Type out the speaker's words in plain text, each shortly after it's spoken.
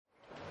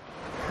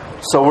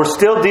So we're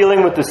still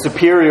dealing with the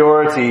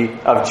superiority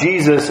of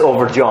Jesus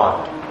over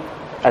John,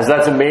 as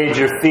that's a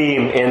major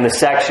theme in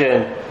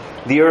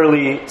the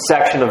early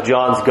section of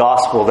John's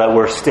Gospel that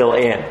we're still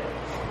in.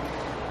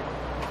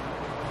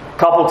 A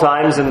couple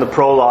times in the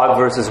prologue,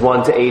 verses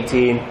 1 to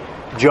 18,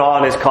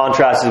 John is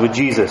contrasted with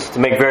Jesus to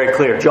make very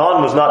clear.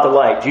 John was not the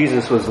light,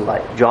 Jesus was the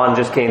light. John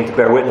just came to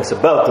bear witness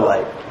about the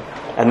light.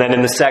 And then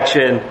in the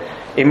section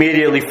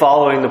immediately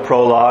following the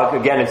prologue,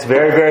 again, it's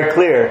very, very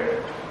clear.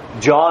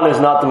 John is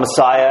not the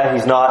Messiah.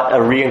 He's not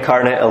a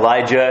reincarnate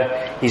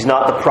Elijah. He's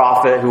not the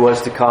prophet who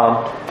was to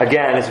come.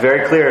 Again, it's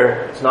very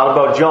clear. It's not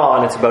about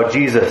John. It's about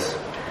Jesus.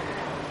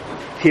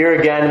 Here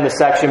again in the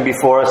section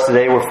before us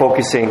today, we're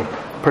focusing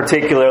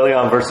particularly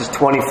on verses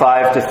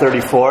 25 to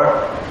 34,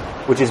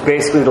 which is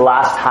basically the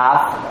last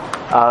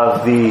half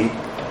of the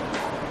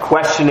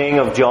questioning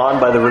of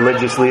John by the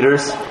religious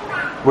leaders.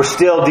 We're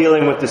still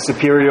dealing with the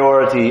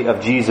superiority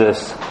of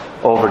Jesus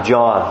over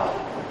John.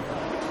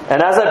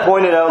 And as I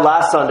pointed out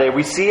last Sunday,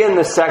 we see in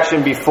this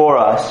section before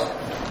us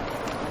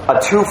a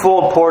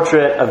twofold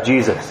portrait of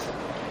Jesus.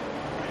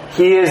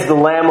 He is the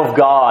Lamb of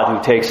God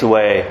who takes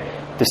away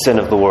the sin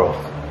of the world.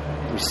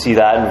 We see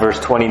that in verse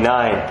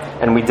 29,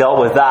 and we dealt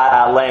with that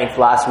at length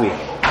last week.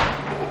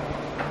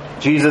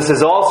 Jesus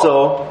is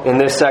also, in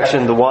this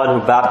section, the one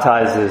who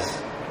baptizes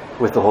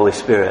with the Holy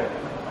Spirit.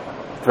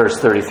 Verse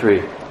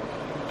 33.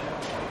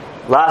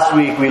 Last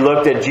week we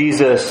looked at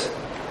Jesus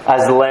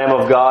as the Lamb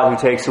of God who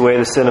takes away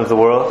the sin of the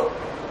world.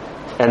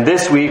 And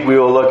this week we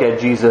will look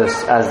at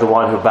Jesus as the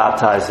one who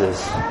baptizes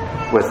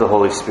with the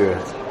Holy Spirit.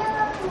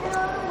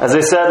 As I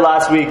said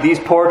last week, these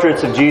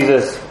portraits of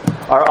Jesus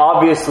are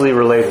obviously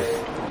related.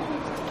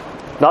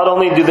 Not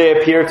only do they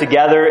appear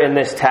together in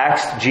this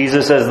text,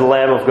 Jesus as the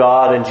Lamb of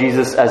God and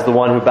Jesus as the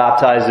one who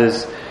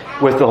baptizes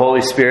with the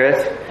Holy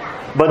Spirit,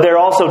 but they're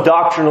also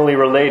doctrinally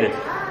related.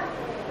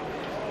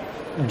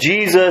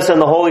 Jesus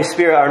and the Holy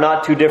Spirit are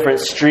not two different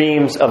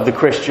streams of the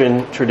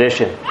Christian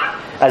tradition.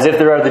 As if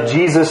there are the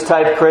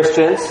Jesus-type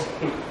Christians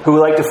who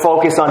like to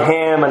focus on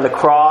Him and the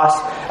cross,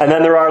 and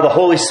then there are the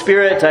Holy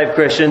Spirit-type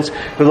Christians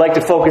who like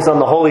to focus on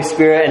the Holy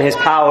Spirit and His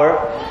power.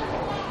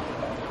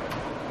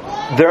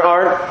 There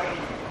aren't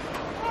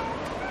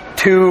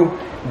two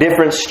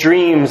different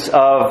streams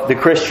of the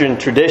Christian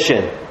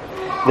tradition.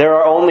 There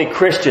are only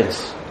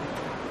Christians.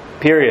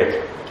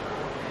 Period.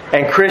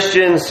 And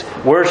Christians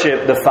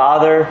worship the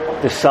Father,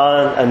 the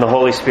Son, and the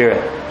Holy Spirit.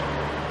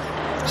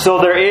 So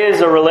there is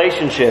a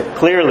relationship,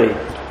 clearly,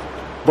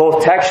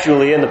 both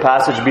textually in the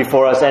passage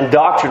before us and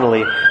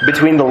doctrinally,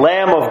 between the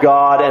Lamb of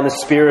God and the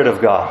Spirit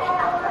of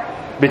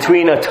God.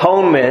 Between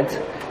atonement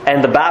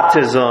and the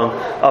baptism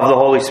of the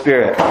Holy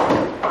Spirit.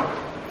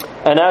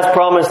 And as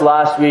promised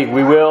last week,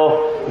 we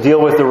will deal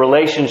with the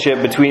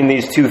relationship between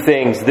these two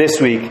things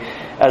this week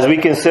as we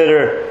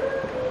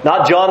consider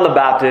not John the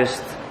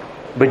Baptist,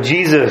 but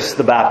Jesus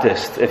the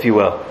Baptist, if you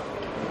will.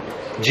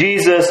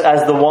 Jesus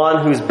as the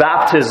one whose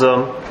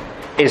baptism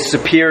is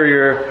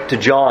superior to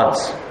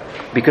John's.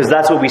 Because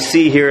that's what we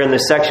see here in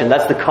this section.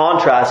 That's the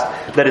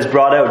contrast that is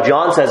brought out.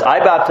 John says, I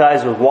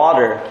baptize with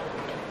water.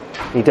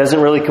 He doesn't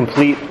really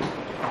complete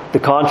the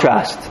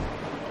contrast.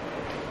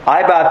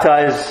 I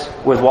baptize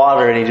with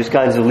water, and he just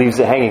kind of leaves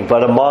it hanging.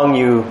 But among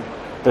you,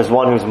 there's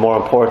one who's more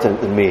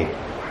important than me.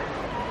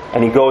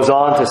 And he goes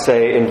on to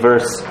say in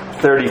verse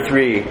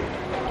 33,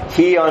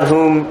 He on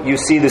whom you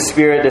see the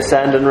Spirit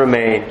descend and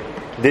remain,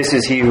 this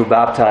is He who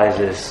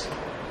baptizes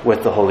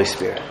with the Holy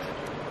Spirit.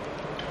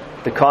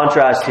 The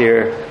contrast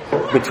here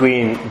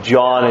between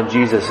John and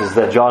Jesus is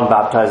that John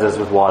baptizes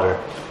with water,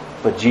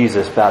 but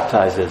Jesus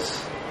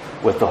baptizes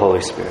with the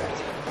Holy Spirit.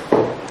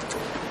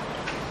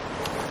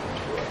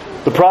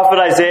 The prophet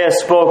Isaiah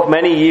spoke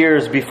many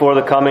years before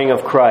the coming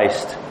of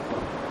Christ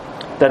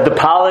that the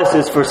palace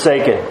is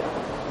forsaken,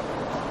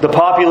 the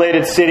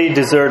populated city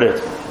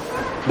deserted,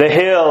 the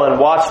hill and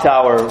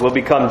watchtower will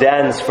become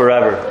dens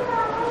forever,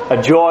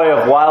 a joy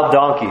of wild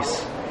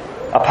donkeys,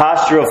 a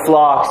pasture of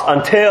flocks,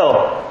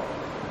 until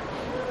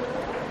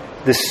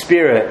the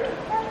Spirit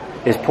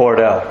is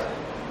poured out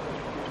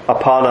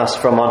upon us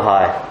from on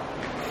high,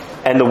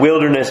 and the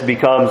wilderness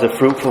becomes a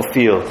fruitful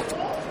field,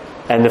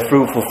 and the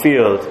fruitful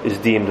field is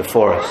deemed a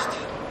forest.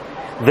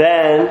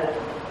 Then,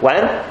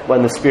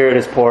 when the Spirit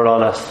is poured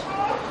on us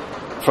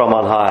from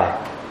on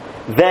high,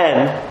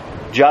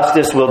 then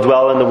justice will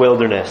dwell in the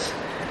wilderness,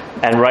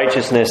 and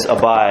righteousness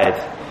abide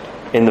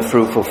in the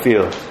fruitful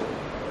field.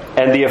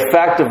 And the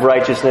effect of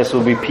righteousness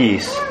will be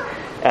peace,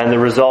 and the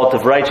result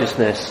of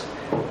righteousness,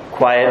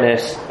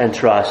 quietness and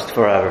trust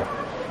forever.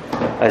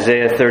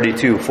 Isaiah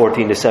 32,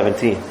 14 to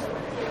 17.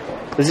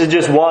 This is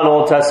just one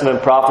Old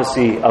Testament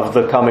prophecy of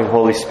the coming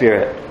Holy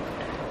Spirit.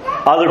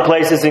 Other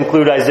places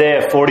include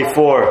Isaiah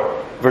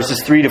 44,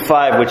 verses 3 to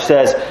 5, which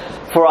says,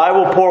 For I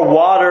will pour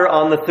water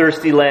on the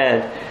thirsty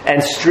land,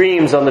 and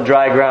streams on the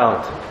dry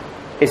ground.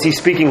 Is he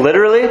speaking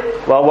literally?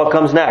 Well, what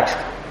comes next?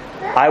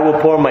 I will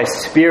pour my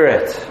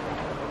Spirit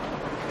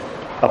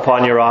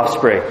upon your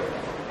offspring,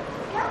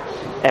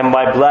 and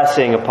my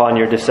blessing upon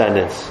your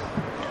descendants.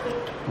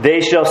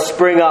 They shall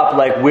spring up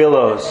like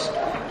willows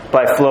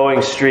by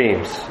flowing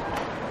streams.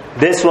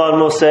 This one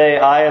will say,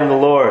 I am the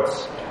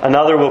Lord's.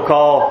 Another will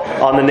call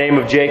on the name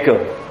of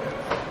Jacob.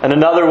 And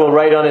another will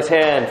write on his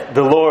hand,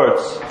 the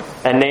Lord's,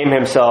 and name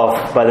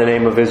himself by the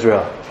name of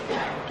Israel.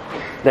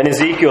 Then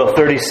Ezekiel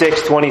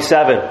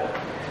 36:27.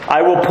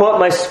 I will put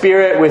my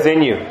spirit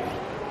within you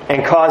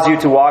and cause you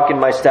to walk in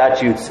my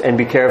statutes and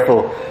be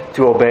careful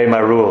to obey my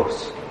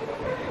rules.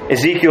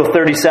 Ezekiel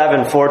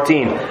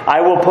 37:14.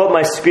 I will put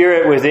my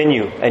spirit within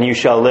you and you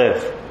shall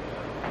live.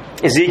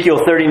 Ezekiel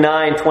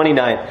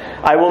 39:29.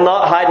 I will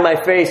not hide my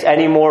face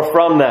any more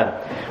from them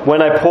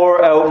when I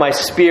pour out my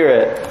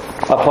spirit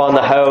upon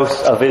the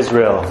house of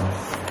Israel,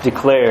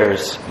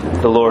 declares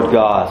the Lord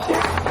God.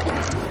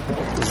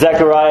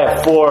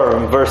 Zechariah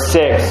 4 verse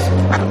 6,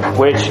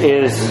 which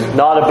is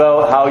not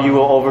about how you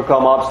will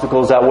overcome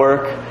obstacles at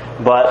work,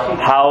 but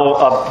how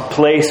a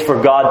place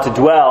for God to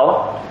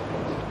dwell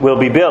will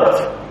be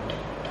built.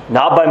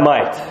 Not by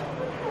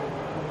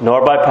might,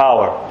 nor by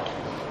power,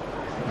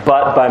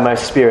 but by my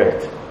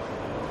Spirit,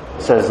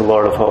 says the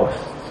Lord of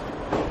hosts.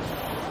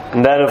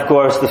 And then, of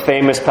course, the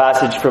famous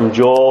passage from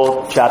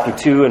Joel chapter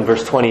 2 and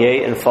verse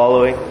 28 and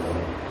following.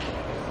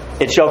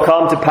 It shall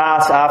come to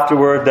pass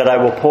afterward that I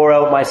will pour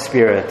out my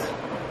Spirit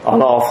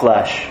on all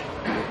flesh.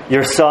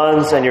 Your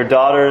sons and your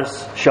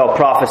daughters shall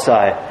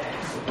prophesy.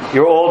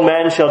 Your old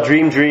men shall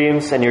dream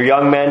dreams, and your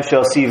young men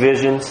shall see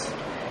visions.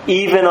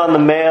 Even on the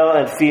male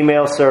and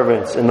female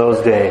servants in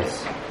those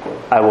days,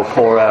 I will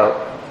pour out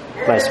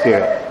my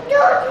Spirit.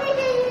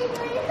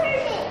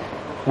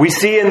 We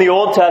see in the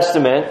Old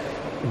Testament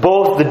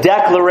both the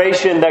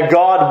declaration that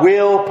God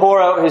will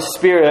pour out His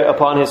Spirit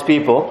upon His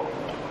people,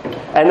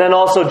 and then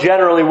also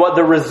generally what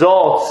the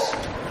results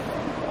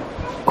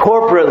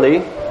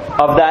corporately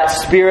of that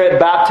Spirit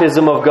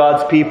baptism of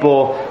God's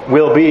people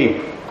will be.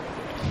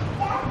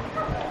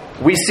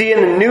 We see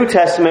in the New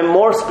Testament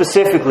more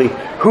specifically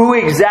who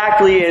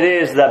exactly it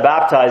is that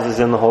baptizes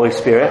in the Holy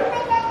Spirit,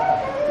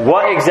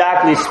 what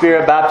exactly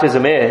Spirit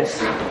baptism is,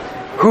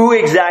 who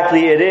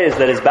exactly it is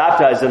that is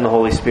baptized in the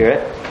Holy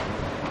Spirit,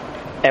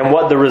 and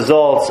what the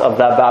results of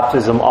that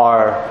baptism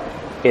are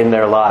in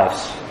their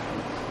lives.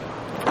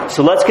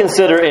 So let's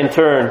consider in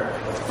turn,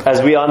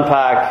 as we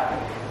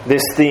unpack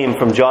this theme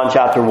from John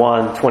chapter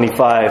 1,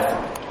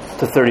 25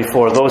 to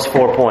 34, those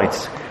 4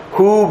 points.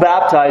 Who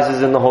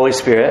baptizes in the Holy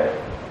Spirit?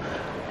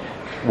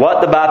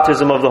 What the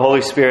baptism of the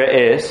Holy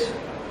Spirit is?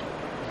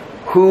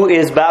 Who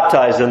is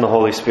baptized in the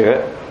Holy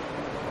Spirit?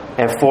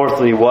 And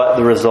fourthly, what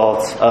the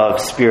results of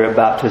Spirit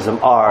baptism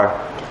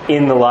are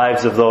in the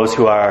lives of those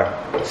who are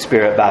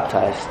Spirit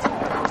baptized.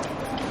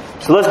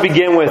 So let's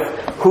begin with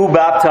who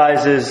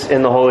baptizes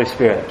in the Holy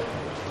Spirit.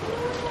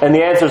 And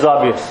the answer is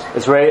obvious.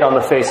 It's right on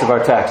the face of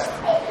our text.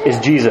 It's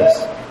Jesus.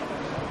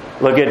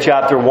 Look at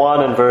chapter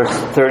 1 and verse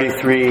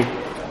 33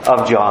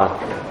 of John.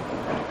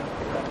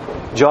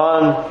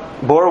 John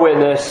bore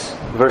witness,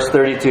 verse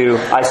 32,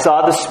 I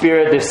saw the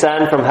Spirit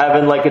descend from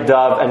heaven like a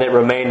dove, and it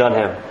remained on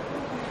him.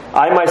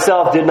 I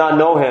myself did not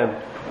know him,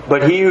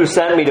 but he who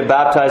sent me to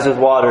baptize with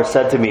water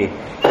said to me,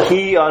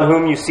 He on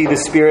whom you see the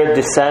Spirit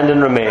descend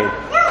and remain,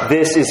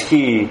 this is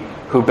he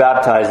who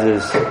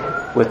baptizes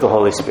with the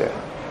Holy Spirit.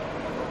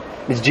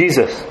 It's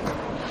Jesus.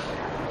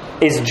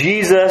 It's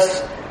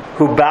Jesus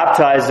who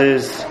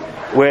baptizes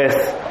with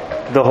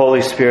the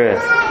Holy Spirit.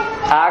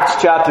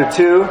 Acts chapter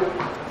 2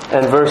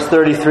 and verse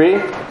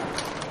 33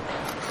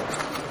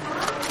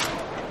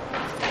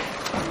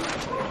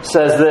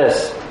 says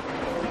this,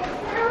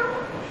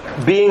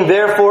 being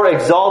therefore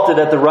exalted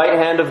at the right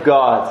hand of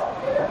God,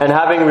 and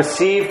having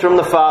received from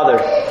the Father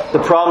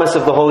the promise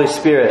of the Holy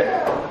Spirit,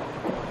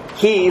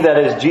 He, that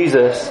is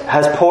Jesus,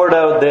 has poured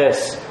out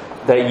this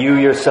that you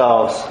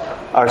yourselves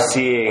are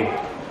seeing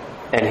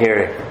and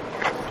hearing.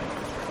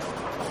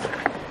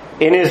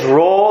 In His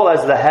role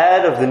as the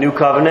head of the new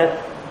covenant,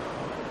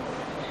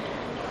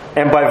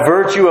 and by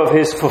virtue of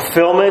His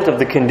fulfillment of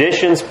the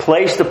conditions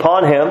placed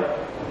upon Him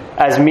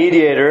as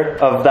mediator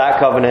of that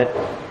covenant,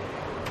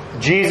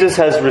 Jesus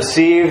has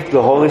received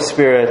the Holy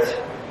Spirit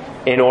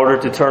in order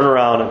to turn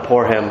around and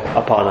pour Him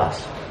upon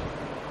us.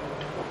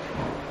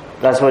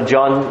 That's what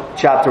John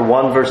chapter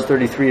 1 verse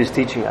 33 is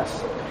teaching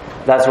us.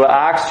 That's what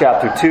Acts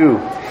chapter 2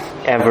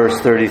 and verse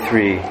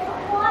 33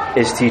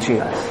 is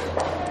teaching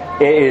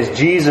us. It is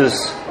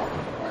Jesus'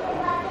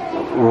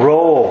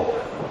 role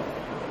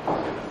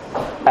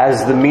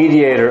as the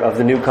mediator of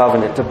the new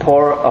covenant to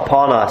pour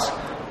upon us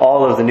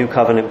all of the new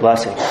covenant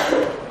blessings,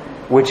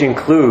 which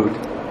include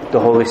the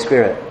Holy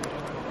Spirit.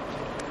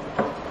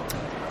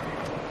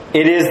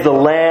 It is the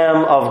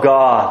Lamb of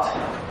God,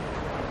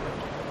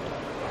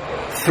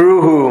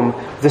 through whom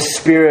the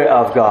Spirit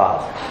of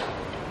God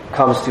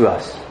comes to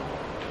us.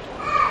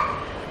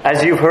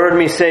 As you've heard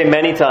me say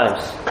many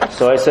times,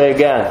 so I say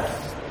again,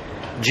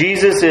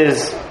 Jesus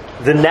is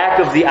the neck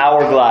of the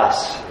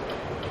hourglass,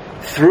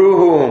 through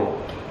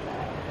whom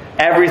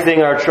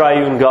everything our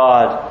triune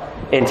God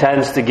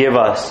intends to give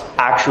us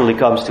actually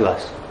comes to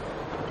us.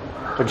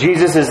 But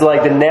Jesus is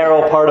like the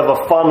narrow part of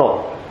a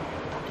funnel,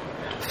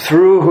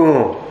 through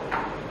whom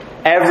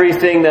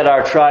everything that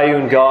our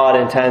triune God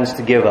intends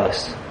to give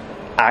us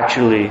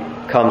actually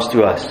comes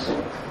to us.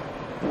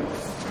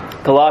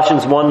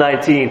 Colossians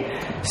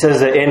 1:19 says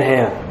that in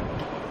Him,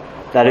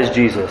 that is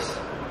Jesus,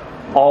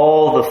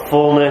 all the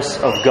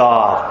fullness of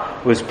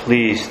God was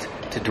pleased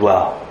to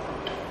dwell.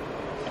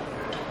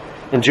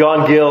 And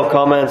John Gill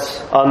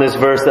comments on this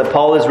verse that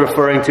Paul is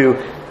referring to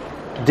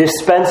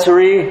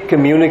dispensary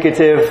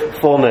communicative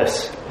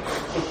fullness.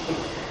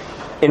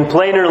 In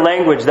plainer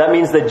language, that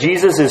means that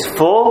Jesus is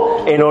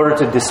full in order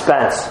to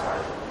dispense.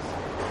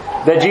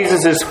 That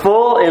Jesus is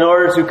full in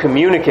order to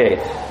communicate.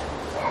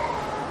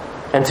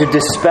 And to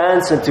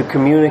dispense and to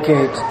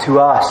communicate to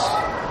us.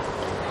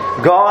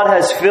 God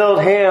has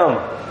filled Him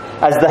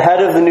as the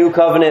head of the new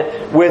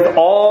covenant with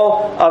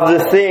all of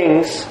the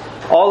things,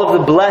 all of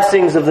the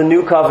blessings of the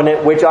new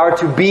covenant which are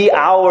to be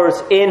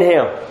ours in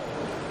Him.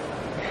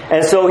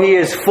 And so He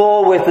is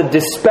full with the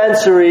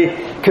dispensary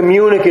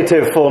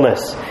communicative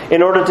fullness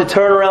in order to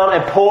turn around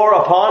and pour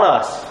upon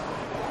us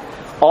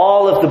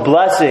all of the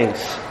blessings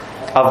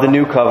of the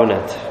new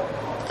covenant.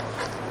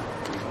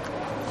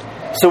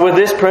 So with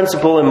this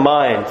principle in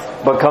mind,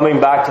 but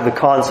coming back to the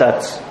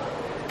concepts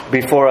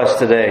before us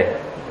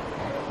today,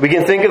 we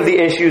can think of the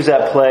issues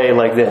at play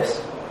like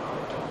this.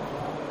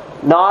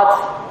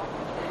 Not,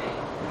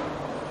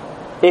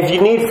 if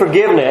you need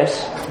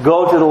forgiveness,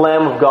 go to the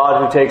Lamb of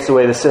God who takes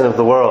away the sin of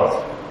the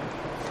world.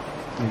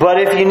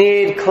 But if you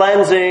need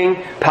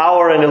cleansing,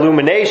 power, and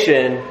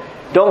illumination,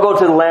 don't go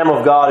to the Lamb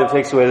of God who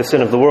takes away the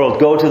sin of the world.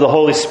 Go to the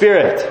Holy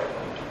Spirit.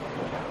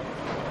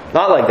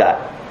 Not like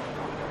that.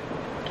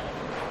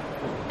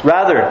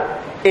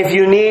 Rather, if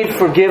you need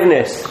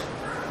forgiveness,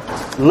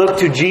 look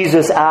to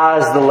Jesus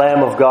as the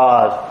Lamb of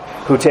God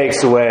who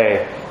takes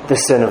away the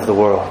sin of the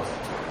world.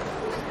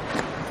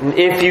 And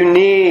if you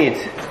need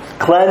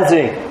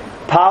cleansing,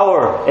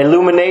 power,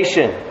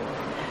 illumination,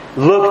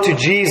 look to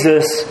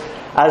Jesus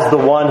as the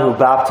one who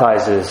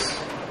baptizes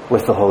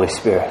with the Holy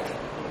Spirit.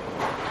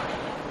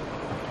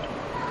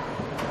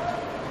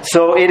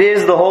 So it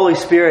is the Holy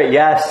Spirit,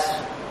 yes,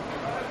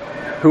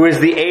 who is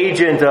the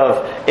agent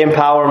of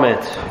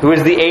empowerment, who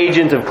is the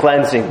agent of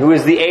cleansing, who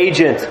is the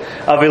agent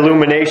of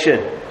illumination.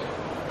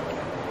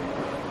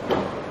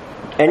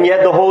 And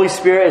yet the Holy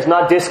Spirit is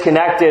not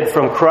disconnected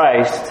from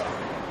Christ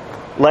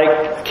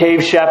like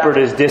Cave Shepherd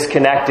is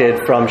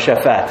disconnected from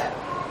Shaphat.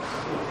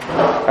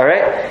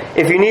 Alright?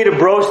 If you need a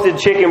broasted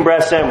chicken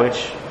breast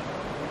sandwich,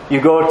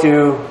 you go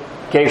to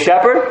Cave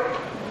Shepherd,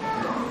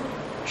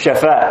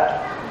 Shaphat.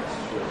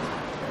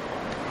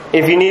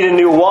 If you need a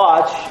new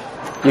watch,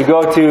 you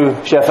go to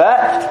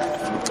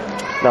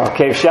Shaphat, no,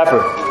 Cave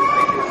Shepherd.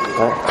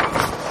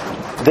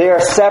 Right? They are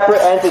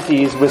separate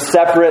entities with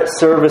separate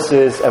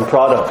services and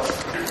products.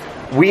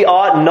 We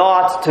ought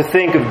not to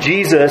think of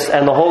Jesus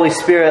and the Holy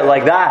Spirit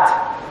like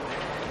that.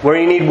 Where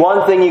you need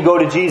one thing, you go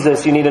to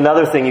Jesus. You need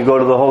another thing, you go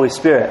to the Holy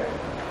Spirit.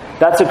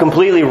 That's a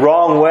completely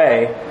wrong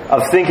way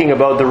of thinking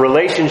about the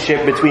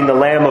relationship between the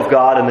Lamb of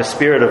God and the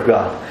Spirit of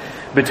God.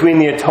 Between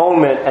the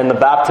atonement and the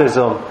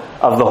baptism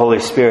of the Holy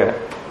Spirit.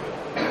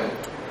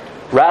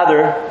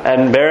 Rather,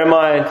 and bear in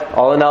mind,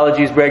 all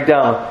analogies break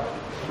down.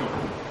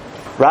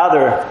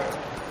 Rather,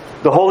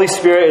 the Holy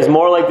Spirit is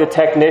more like the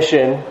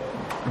technician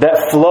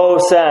that Flow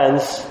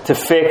sends to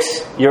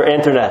fix your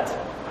internet.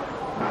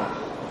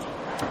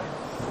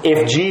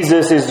 If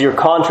Jesus is your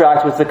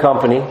contract with the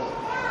company,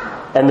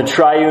 and the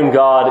triune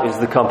God is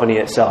the company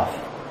itself.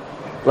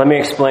 Let me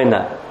explain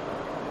that.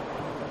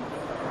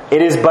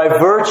 It is by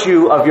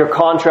virtue of your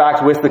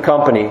contract with the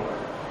company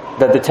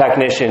that the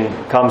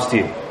technician comes to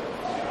you.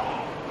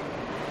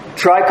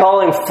 Try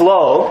calling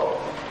Flow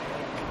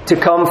to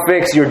come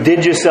fix your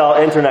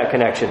Digicel internet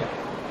connection.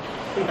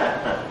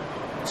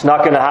 It's not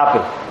going to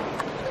happen.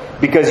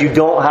 Because you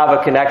don't have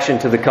a connection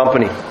to the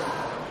company.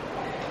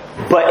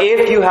 But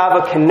if you have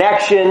a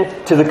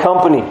connection to the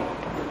company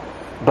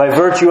by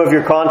virtue of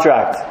your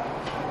contract,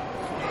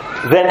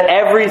 then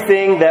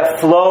everything that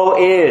Flow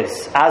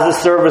is as a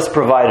service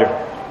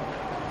provider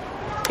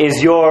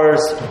is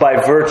yours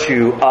by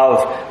virtue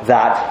of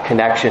that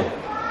connection.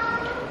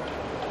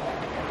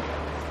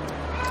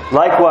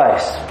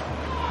 Likewise,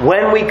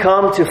 when we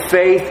come to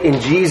faith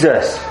in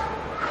Jesus,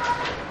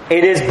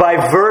 it is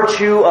by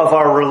virtue of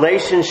our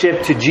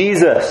relationship to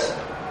Jesus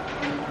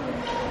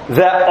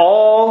that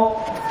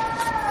all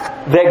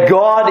that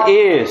God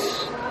is,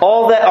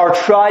 all that our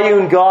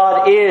triune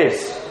God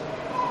is,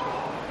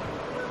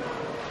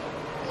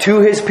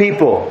 to His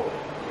people,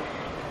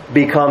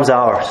 becomes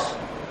ours.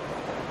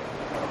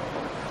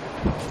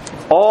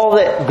 All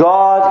that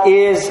God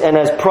is and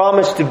has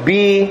promised to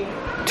be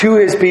to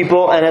His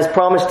people and has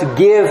promised to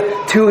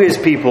give to His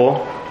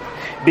people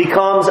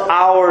becomes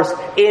ours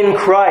in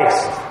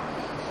Christ,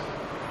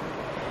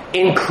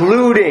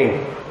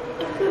 including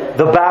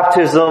the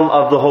baptism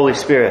of the Holy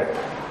Spirit.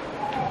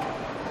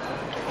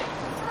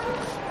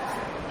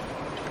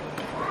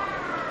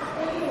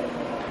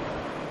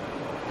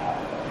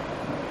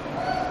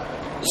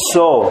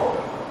 So,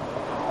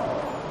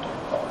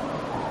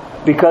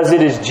 because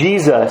it is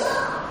Jesus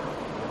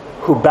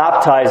who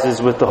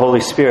baptizes with the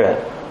Holy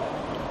Spirit,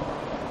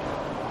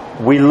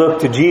 we look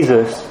to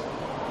Jesus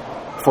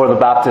for the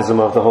baptism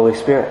of the Holy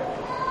Spirit.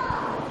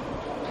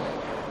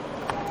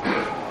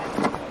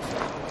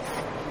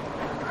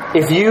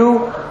 If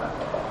you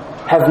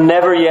have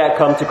never yet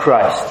come to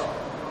Christ,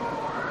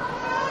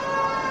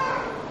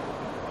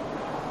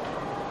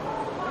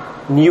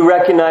 and you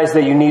recognize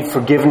that you need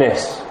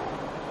forgiveness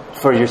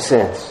for your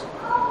sins,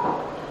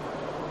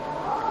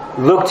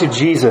 look to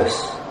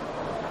Jesus,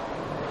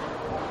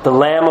 the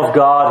Lamb of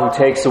God who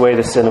takes away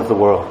the sin of the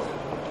world.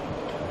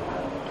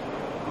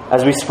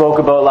 As we spoke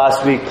about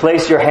last week,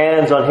 place your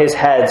hands on His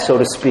head, so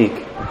to speak,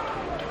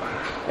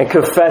 and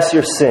confess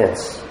your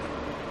sins,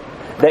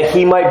 that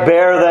He might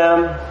bear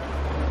them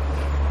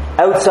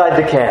outside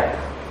the camp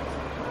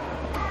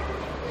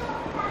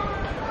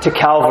to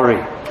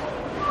Calvary,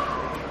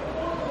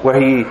 where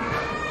He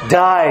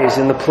dies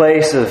in the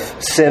place of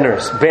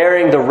sinners,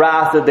 bearing the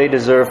wrath that they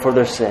deserve for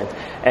their sin,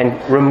 and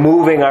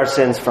removing our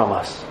sins from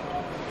us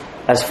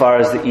as far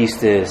as the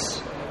east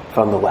is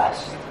from the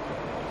west.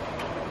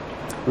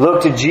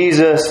 Look to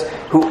Jesus,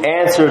 who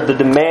answered the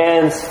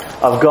demands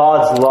of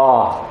God's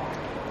law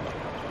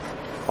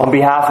on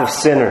behalf of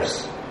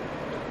sinners,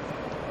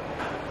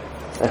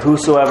 that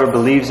whosoever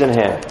believes in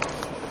Him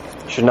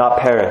should not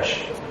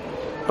perish,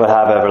 but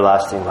have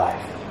everlasting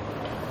life.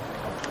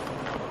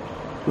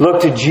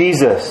 Look to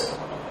Jesus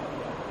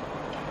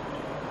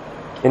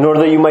in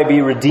order that you might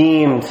be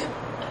redeemed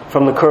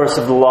from the curse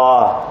of the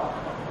law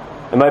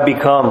and might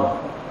become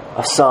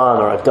a son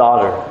or a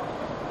daughter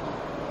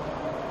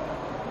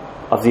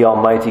of the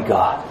Almighty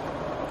God.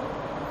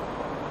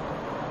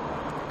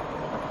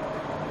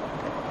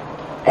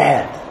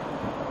 And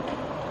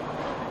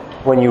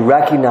when you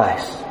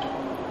recognize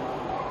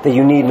that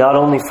you need not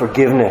only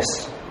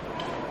forgiveness,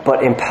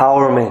 but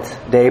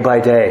empowerment day by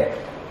day,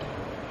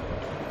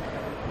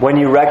 when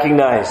you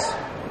recognize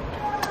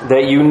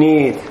that you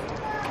need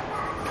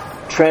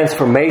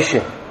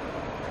transformation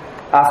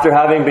after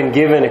having been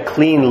given a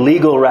clean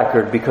legal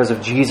record because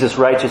of Jesus'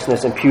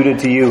 righteousness imputed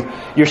to you,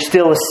 you're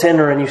still a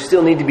sinner and you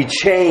still need to be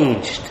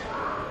changed.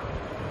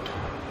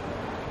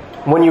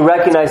 When you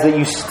recognize that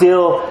you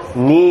still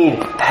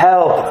need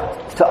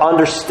help to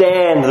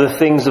understand the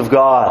things of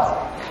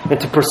God and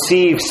to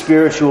perceive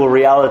spiritual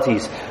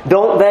realities,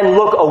 don't then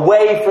look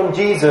away from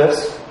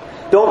Jesus.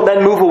 Don't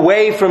then move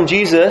away from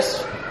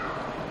Jesus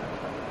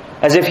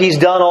as if He's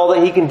done all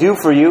that He can do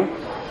for you.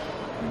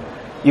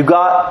 You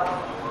got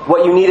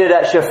what you needed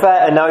at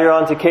Shaphat and now you're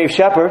on to Cave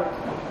Shepherd.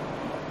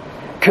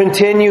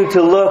 Continue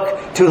to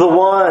look to the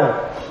one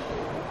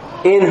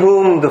in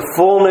whom the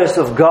fullness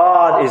of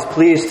God is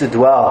pleased to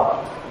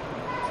dwell.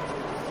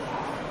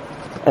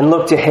 And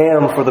look to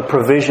Him for the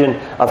provision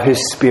of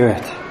His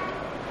Spirit.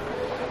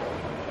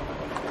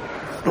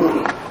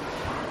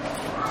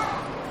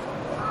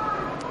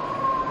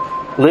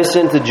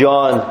 Listen to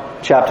John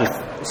chapter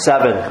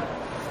 7,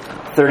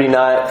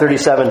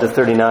 37 to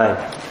 39,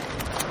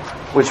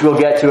 which we'll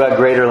get to at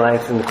greater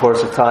length in the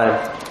course of time.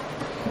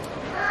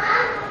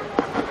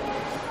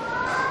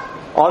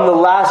 On the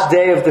last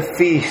day of the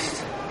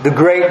feast, the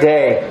great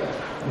day,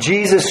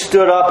 Jesus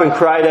stood up and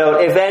cried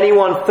out, "If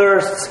anyone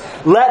thirsts,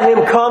 let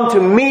him come to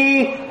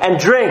me and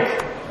drink.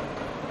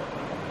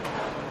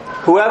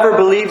 Whoever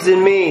believes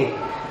in me,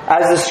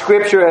 as the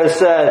Scripture has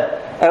said,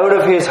 out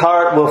of his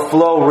heart will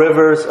flow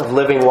rivers of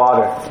living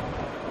water."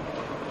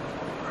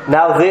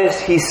 Now this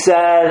He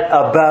said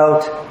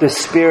about the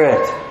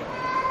Spirit,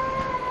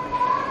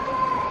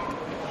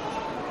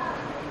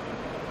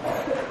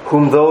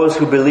 whom those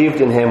who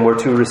believed in Him were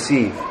to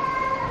receive.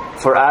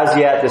 For as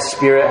yet the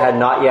Spirit had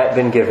not yet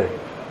been given,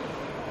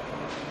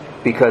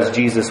 because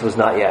Jesus was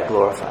not yet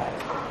glorified.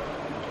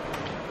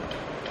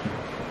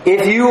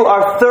 If you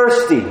are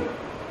thirsty,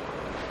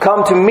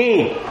 come to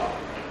me.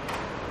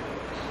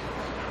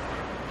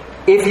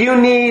 If you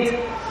need,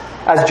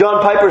 as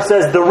John Piper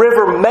says, the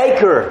river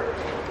maker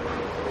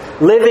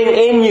living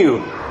in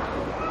you,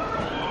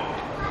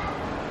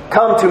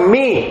 come to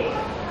me.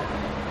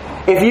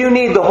 If you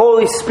need the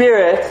Holy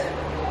Spirit,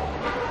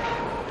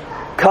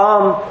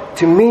 come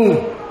to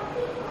me.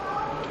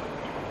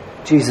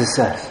 Jesus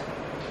says.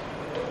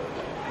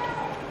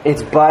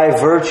 It's by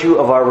virtue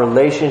of our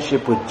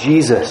relationship with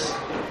Jesus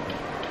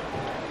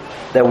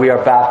that we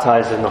are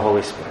baptized in the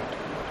Holy Spirit,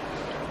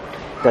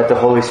 that the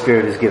Holy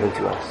Spirit is given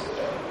to us.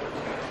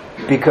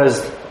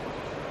 Because,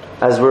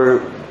 as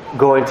we're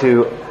going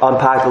to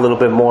unpack a little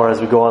bit more as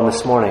we go on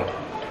this morning,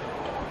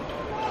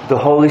 the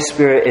Holy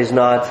Spirit is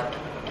not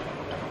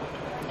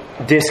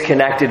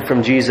disconnected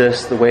from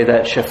Jesus the way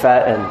that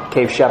Shaphat and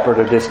Cave Shepherd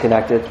are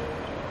disconnected.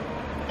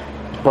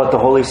 But the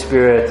Holy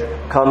Spirit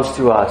comes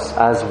to us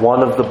as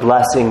one of the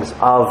blessings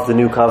of the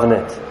new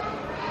covenant,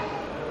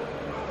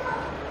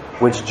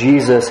 which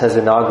Jesus has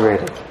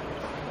inaugurated,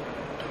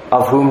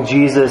 of whom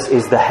Jesus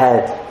is the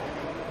head,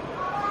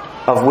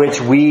 of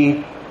which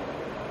we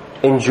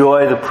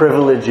enjoy the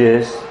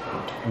privileges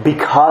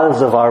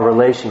because of our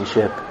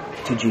relationship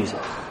to Jesus.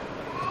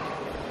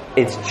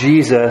 It's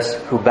Jesus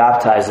who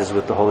baptizes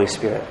with the Holy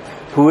Spirit.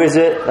 Who is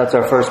it? That's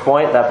our first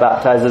point. That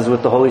baptizes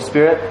with the Holy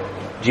Spirit.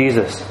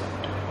 Jesus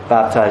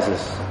baptizes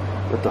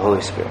with the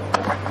Holy Spirit.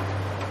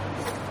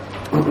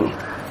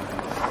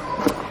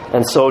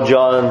 And so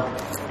John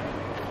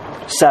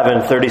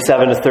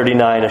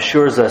 7:37-39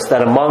 assures us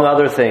that among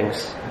other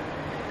things,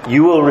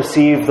 you will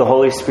receive the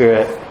Holy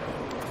Spirit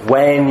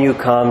when you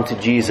come to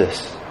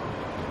Jesus.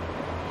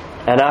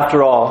 And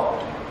after all,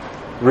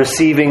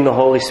 receiving the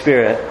Holy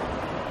Spirit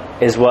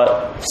is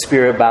what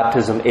Spirit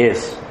baptism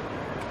is.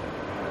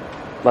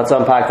 Let's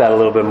unpack that a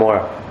little bit more.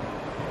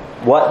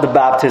 What the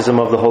baptism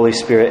of the Holy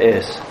Spirit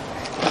is.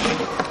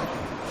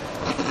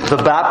 The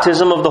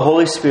baptism of the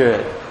Holy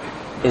Spirit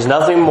is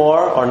nothing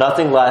more or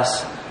nothing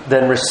less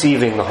than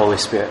receiving the Holy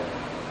Spirit.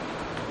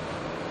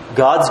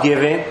 God's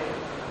giving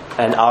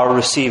and our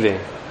receiving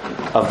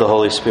of the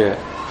Holy Spirit.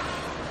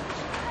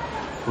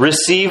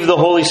 Receive the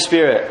Holy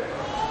Spirit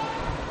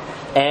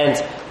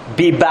and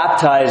be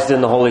baptized in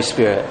the Holy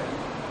Spirit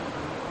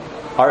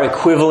are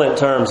equivalent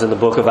terms in the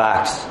book of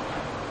Acts.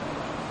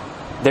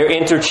 They're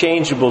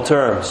interchangeable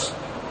terms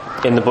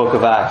in the book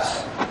of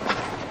Acts.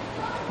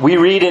 We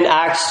read in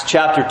Acts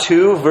chapter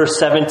 2, verse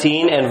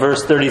 17 and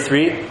verse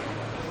 33.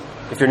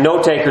 If you're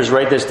note takers,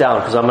 write this down,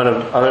 because I'm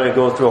going to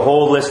go through a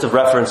whole list of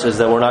references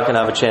that we're not going to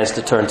have a chance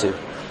to turn to.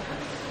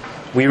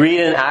 We read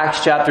in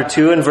Acts chapter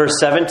 2 and verse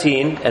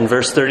 17 and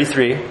verse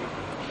 33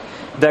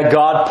 that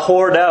God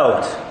poured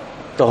out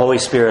the Holy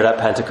Spirit at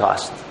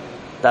Pentecost.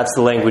 That's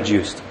the language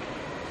used.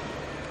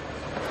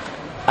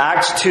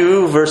 Acts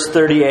 2 verse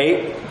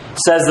 38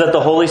 says that the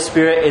Holy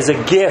Spirit is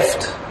a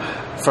gift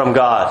from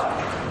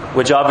God,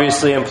 which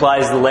obviously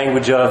implies the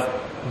language of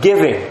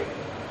giving.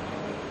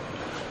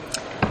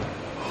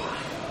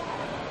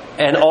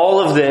 And all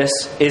of this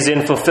is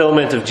in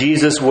fulfillment of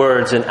Jesus'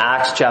 words in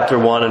Acts chapter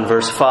 1 and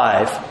verse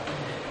 5,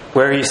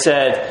 where he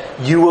said,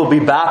 "You will be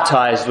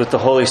baptized with the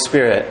Holy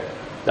Spirit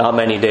not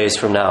many days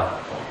from now."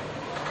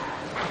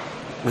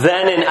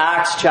 Then in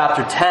Acts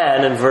chapter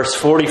 10 and verse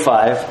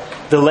 45,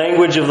 the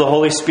language of the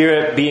Holy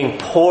Spirit being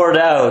poured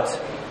out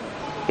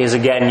is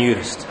again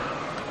used.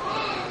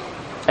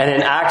 And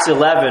in Acts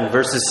 11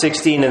 verses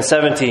 16 and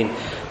 17,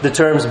 the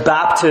terms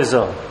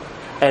baptism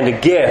and a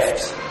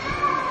gift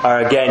are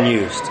again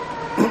used.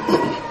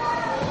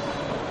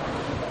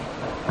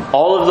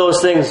 All of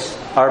those things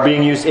are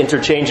being used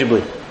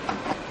interchangeably.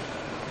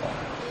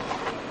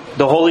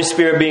 The Holy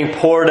Spirit being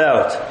poured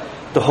out,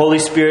 the Holy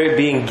Spirit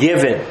being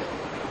given,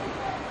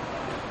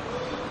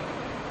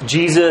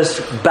 Jesus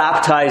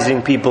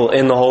baptizing people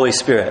in the Holy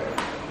Spirit.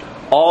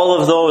 All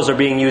of those are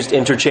being used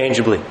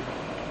interchangeably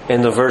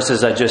in the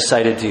verses I just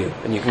cited to you.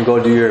 And you can go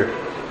do your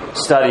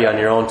study on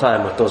your own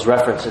time with those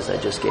references I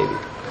just gave you.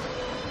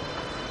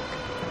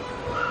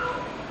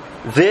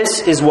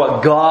 This is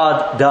what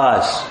God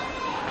does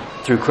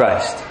through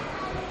Christ.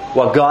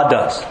 What God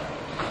does.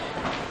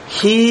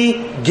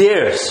 He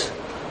gives.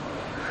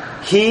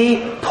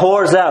 He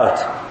pours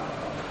out.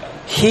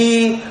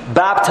 He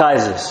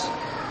baptizes.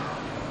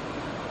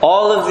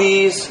 All of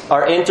these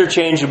are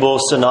interchangeable,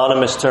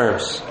 synonymous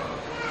terms.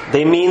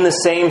 They mean the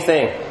same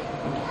thing,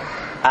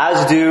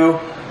 as do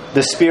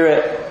the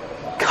Spirit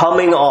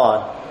coming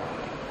on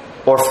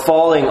or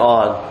falling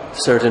on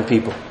certain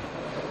people.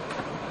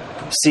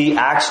 See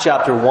Acts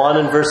chapter 1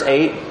 and verse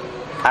 8,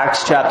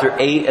 Acts chapter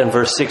 8 and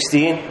verse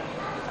 16,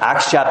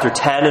 Acts chapter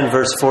 10 and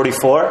verse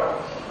 44,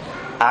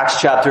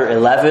 Acts chapter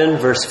 11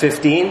 verse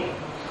 15,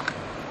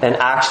 and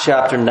Acts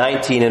chapter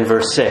 19 and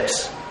verse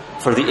 6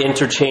 for the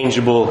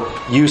interchangeable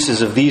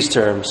uses of these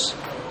terms,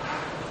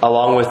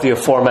 along with the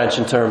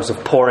aforementioned terms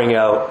of pouring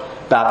out,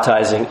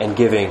 baptizing, and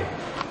giving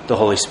the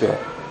Holy Spirit.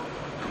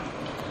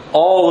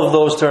 All of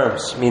those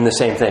terms mean the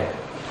same thing,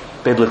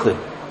 biblically.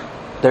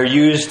 They're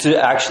used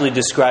to actually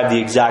describe the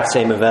exact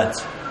same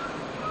events.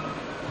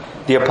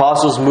 The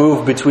apostles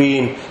moved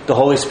between the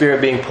Holy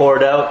Spirit being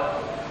poured out,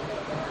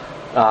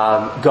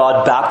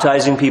 God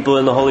baptizing people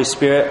in the Holy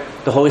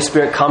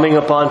Spirit coming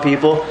upon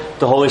people,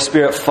 the Holy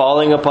Spirit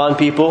falling upon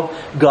people,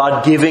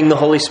 God giving the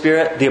Holy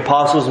Spirit. The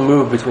apostles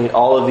moved between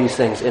all of these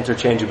things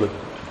interchangeably,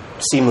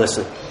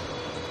 seamlessly.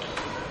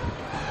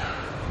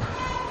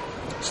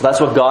 So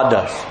that's what God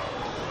does.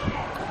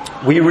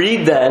 We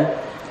read then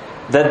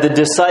that the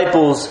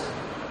disciples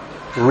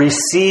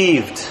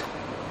received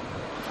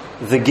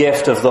the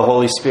gift of the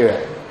Holy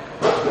Spirit.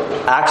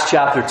 Acts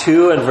chapter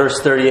 2 and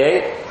verse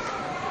 38,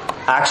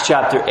 Acts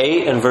chapter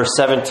 8 and verse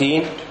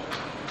 17,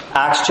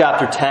 Acts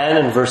chapter 10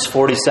 and verse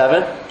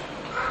 47,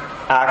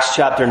 Acts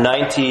chapter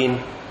 19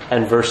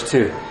 and verse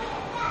 2.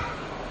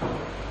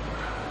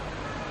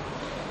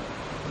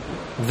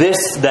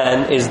 This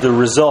then is the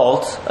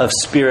result of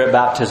Spirit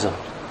baptism.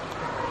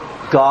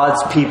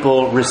 God's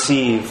people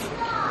receive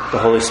the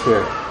Holy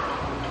Spirit.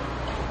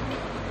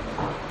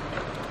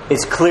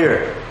 It's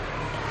clear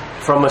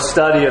from a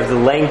study of the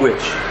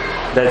language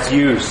that's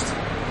used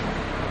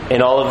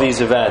in all of these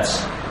events,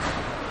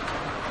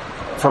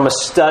 from a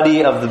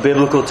study of the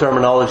biblical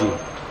terminology,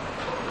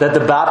 that the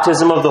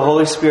baptism of the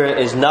Holy Spirit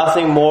is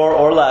nothing more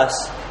or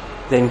less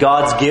than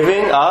God's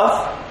giving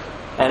of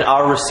and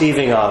our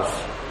receiving of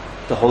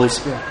the Holy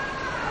Spirit.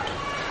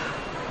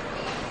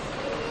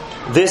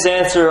 This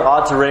answer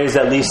ought to raise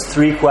at least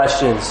 3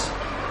 questions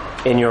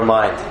in your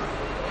mind.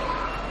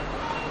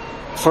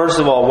 First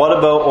of all, what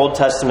about Old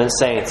Testament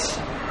saints?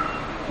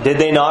 Did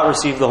they not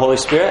receive the Holy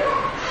Spirit?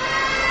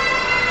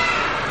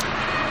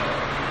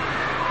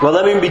 Well,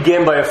 let me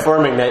begin by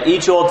affirming that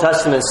each Old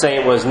Testament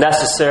saint was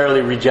necessarily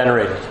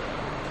regenerated.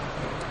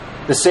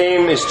 The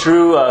same is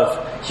true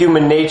of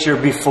human nature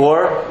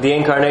before the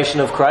incarnation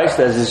of Christ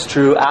as is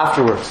true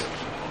afterwards.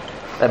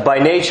 That by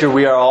nature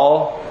we are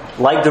all,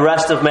 like the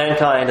rest of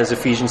mankind, as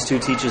Ephesians 2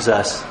 teaches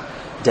us,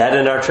 dead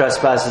in our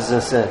trespasses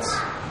and sins.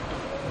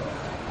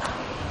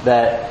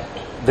 That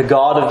the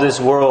God of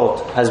this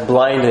world has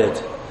blinded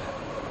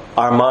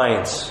our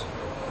minds.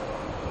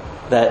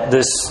 That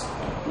this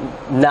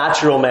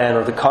natural man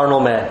or the carnal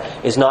man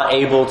is not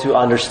able to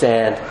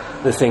understand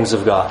the things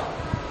of God.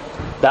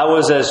 That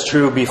was as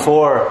true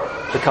before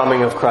the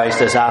coming of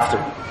Christ as after.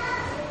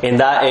 In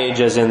that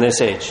age as in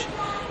this age.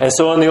 And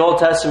so in the Old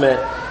Testament,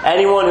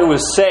 anyone who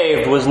was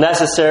saved was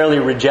necessarily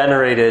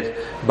regenerated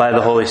by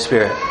the Holy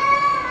Spirit.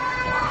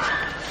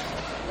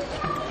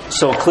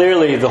 So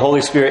clearly the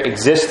Holy Spirit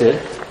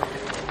existed,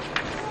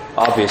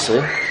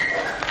 obviously,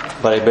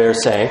 but it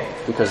bears saying,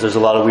 because there's a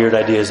lot of weird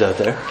ideas out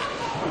there.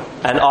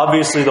 And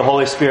obviously the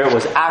Holy Spirit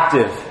was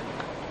active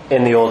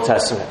in the Old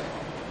Testament.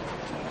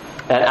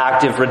 And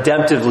active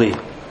redemptively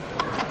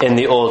in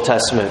the Old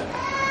Testament.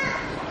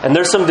 And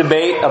there's some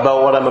debate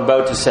about what I'm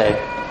about to say.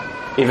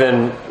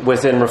 Even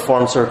within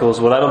Reformed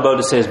circles, what I'm about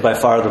to say is by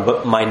far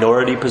the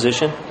minority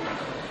position.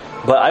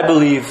 But I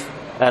believe,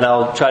 and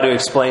I'll try to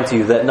explain to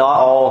you, that not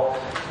all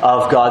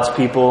of God's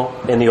people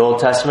in the Old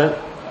Testament,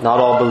 not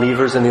all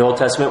believers in the Old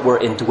Testament were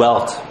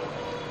indwelt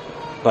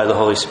by the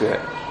Holy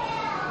Spirit.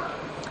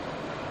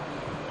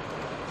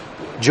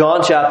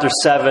 John chapter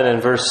 7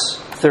 and verse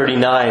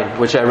 39,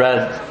 which I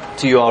read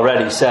to you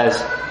already,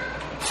 says,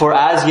 "For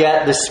as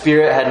yet the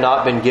Spirit had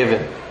not been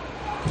given."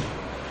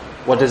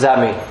 What does that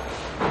mean?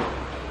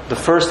 The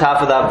first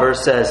half of that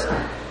verse says,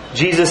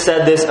 Jesus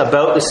said this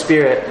about the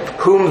Spirit,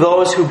 whom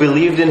those who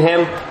believed in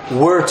Him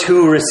were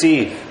to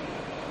receive.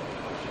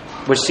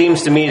 Which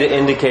seems to me to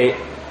indicate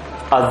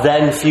a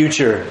then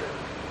future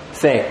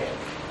thing.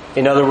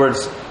 In other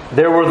words,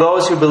 there were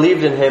those who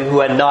believed in Him who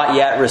had not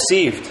yet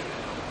received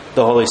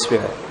the Holy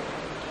Spirit.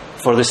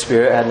 For the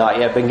Spirit had not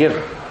yet been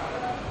given.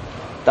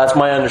 That's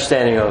my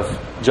understanding of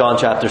John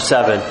chapter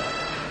 7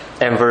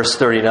 and verse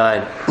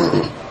 39.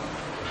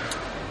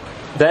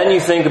 Then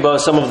you think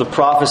about some of the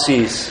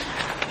prophecies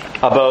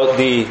about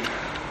the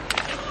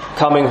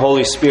coming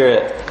Holy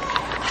Spirit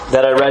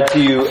that I read to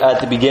you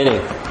at the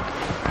beginning.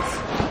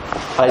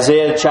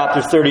 Isaiah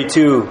chapter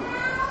 32,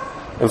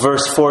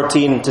 verse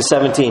 14 to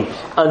 17.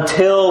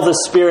 Until the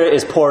Spirit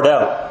is poured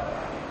out.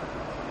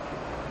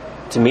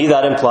 To me,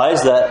 that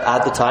implies that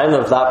at the time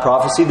of that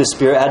prophecy, the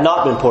Spirit had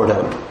not been poured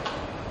out.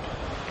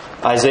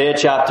 Isaiah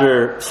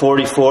chapter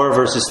 44,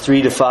 verses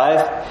 3 to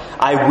 5.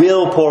 I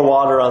will pour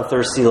water on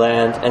thirsty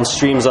land and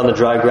streams on the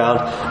dry ground.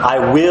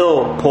 I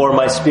will pour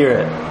my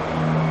Spirit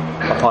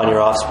upon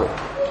your offspring.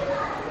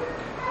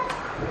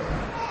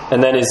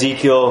 And then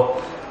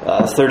Ezekiel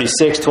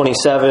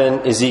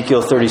 36:27,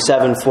 Ezekiel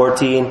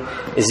 37:14,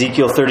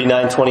 Ezekiel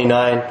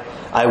 39:29.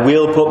 I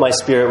will put my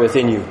Spirit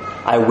within you.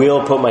 I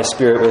will put my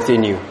Spirit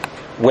within you.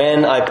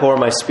 When I pour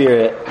my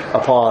Spirit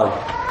upon,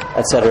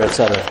 etc.,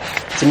 etc.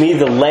 To me,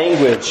 the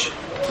language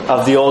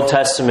of the Old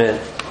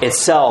Testament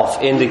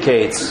itself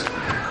indicates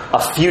a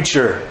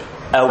future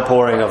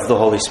outpouring of the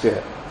Holy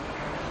Spirit.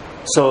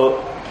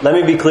 So let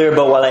me be clear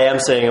about what I am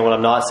saying and what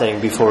I'm not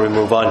saying before we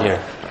move on here.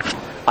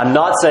 I'm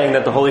not saying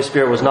that the Holy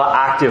Spirit was not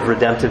active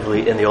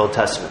redemptively in the Old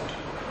Testament.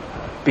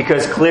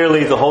 Because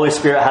clearly the Holy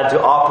Spirit had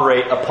to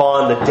operate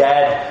upon the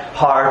dead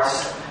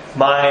hearts,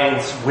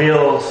 minds,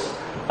 wills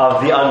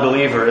of the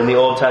unbeliever in the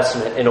Old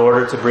Testament in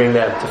order to bring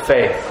them to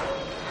faith.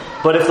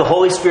 But if the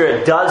Holy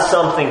Spirit does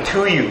something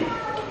to you,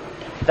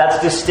 that's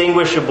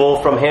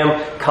distinguishable from Him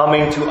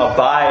coming to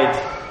abide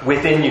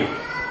within you.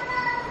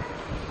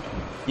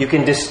 You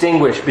can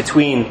distinguish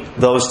between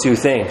those two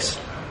things.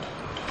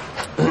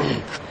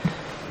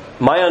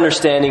 My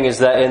understanding is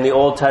that in the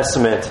Old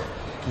Testament,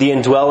 the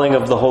indwelling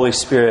of the Holy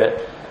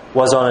Spirit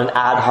was on an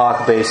ad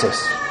hoc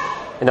basis.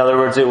 In other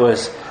words, it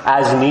was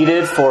as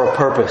needed for a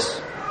purpose.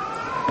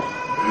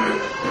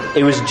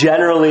 It was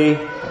generally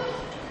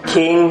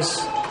kings,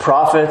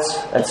 prophets,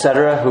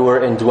 etc., who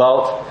were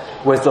indwelt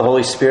with the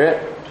Holy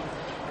Spirit.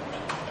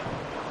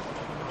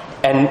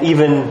 And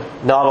even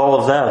not all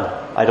of them,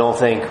 I don't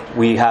think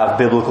we have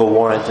biblical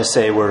warrant to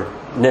say were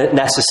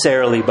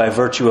necessarily by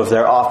virtue of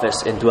their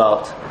office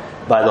indwelt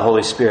by the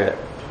Holy Spirit.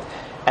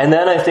 And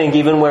then I think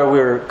even where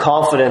we're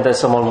confident that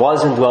someone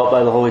was indwelt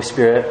by the Holy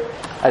Spirit,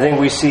 I think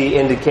we see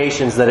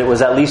indications that it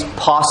was at least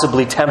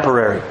possibly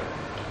temporary.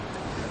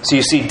 So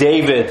you see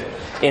David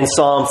in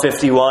Psalm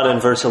 51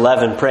 and verse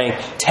 11 praying,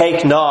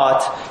 "Take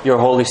not your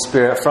Holy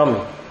Spirit from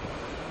me."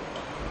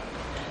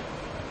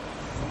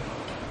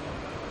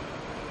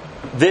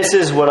 This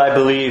is what I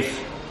believe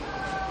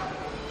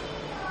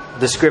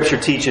the Scripture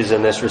teaches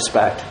in this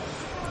respect.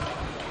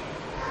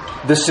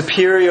 The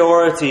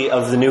superiority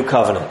of the New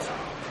Covenant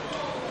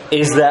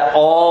is that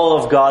all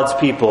of God's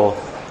people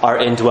are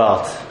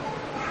indwelt.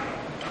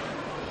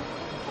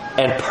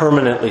 And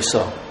permanently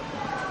so.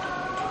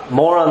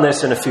 More on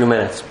this in a few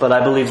minutes, but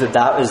I believe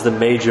that is the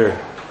major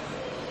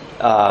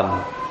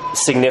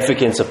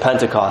significance of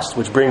Pentecost,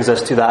 which brings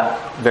us to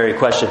that very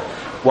question.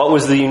 What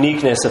was the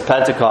uniqueness of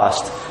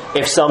Pentecost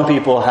if some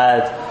people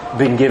had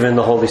been given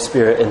the Holy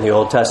Spirit in the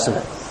Old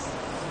Testament?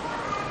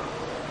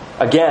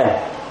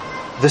 Again,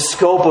 the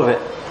scope of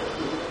it.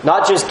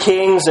 Not just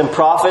kings and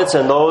prophets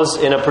and those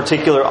in a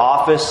particular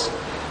office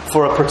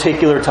for a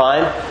particular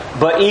time,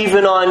 but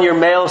even on your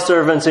male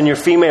servants and your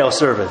female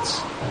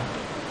servants,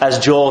 as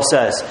Joel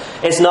says.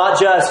 It's not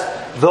just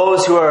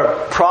those who are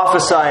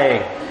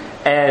prophesying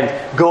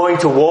and going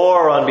to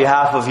war on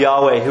behalf of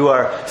Yahweh who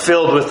are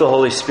filled with the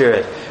Holy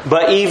Spirit,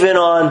 but even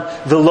on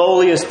the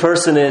lowliest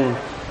person in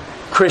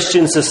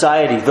Christian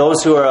society,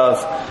 those who are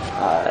of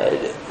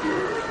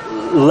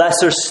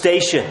lesser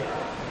station.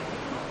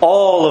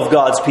 All of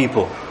God's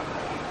people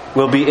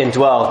will be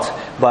indwelt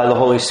by the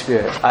Holy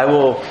Spirit. I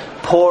will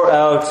pour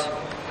out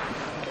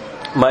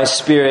my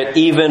Spirit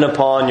even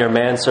upon your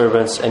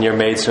manservants and your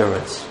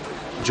maidservants.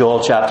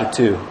 Joel chapter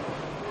 2.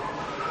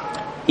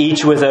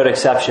 Each without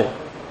exception.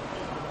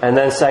 And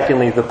then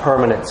secondly, the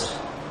permanence.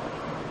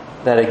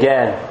 That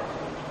again,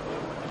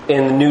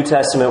 in the New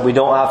Testament, we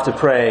don't have to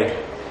pray,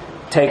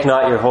 take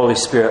not your Holy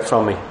Spirit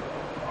from me.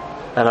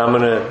 And I'm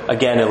going to,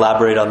 again,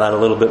 elaborate on that a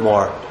little bit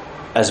more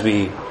as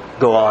we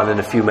go on in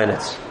a few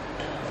minutes.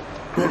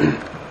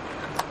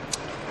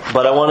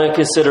 But I want to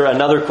consider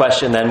another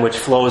question then, which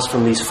flows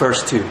from these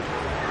first two.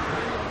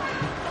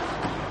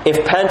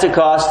 If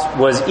Pentecost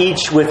was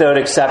each without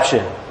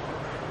exception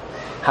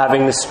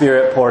having the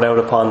Spirit poured out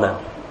upon them,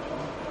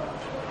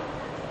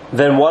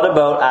 then what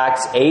about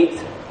Acts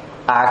 8,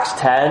 Acts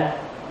 10,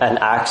 and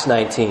Acts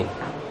 19?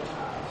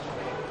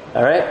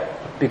 All right?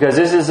 Because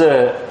this is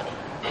a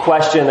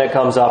question that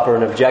comes up, or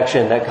an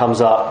objection that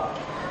comes up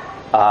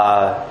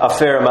a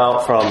fair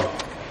amount from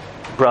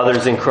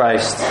brothers in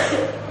Christ,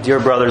 dear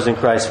brothers in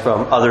Christ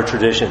from other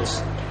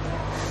traditions,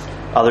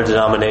 other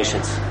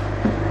denominations.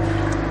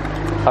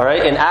 All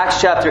right, in Acts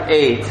chapter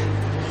 8,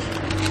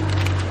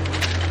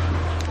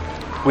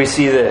 we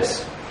see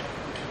this.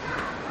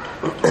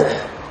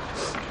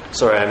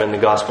 Sorry, I'm in the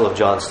Gospel of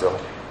John still.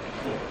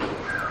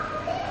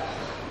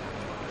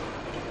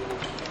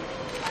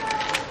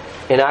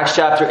 In Acts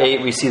chapter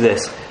 8, we see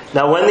this.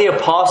 Now when the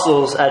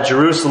apostles at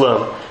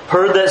Jerusalem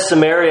heard that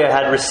Samaria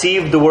had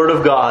received the word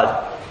of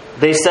God,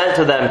 they sent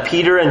to them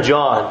Peter and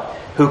John,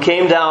 who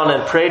came down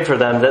and prayed for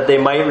them that they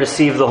might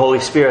receive the Holy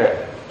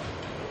Spirit.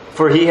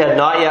 For he had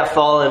not yet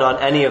fallen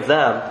on any of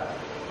them,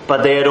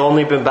 but they had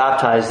only been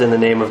baptized in the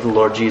name of the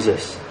Lord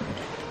Jesus.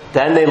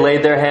 Then they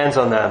laid their hands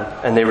on them,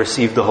 and they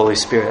received the Holy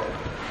Spirit.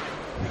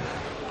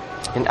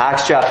 In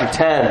Acts chapter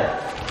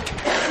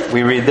 10,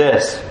 we read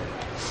this.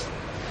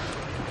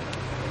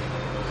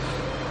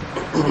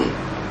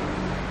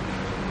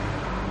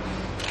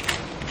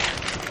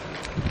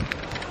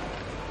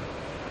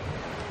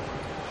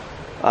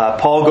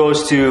 Paul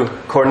goes to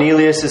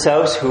Cornelius'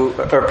 house,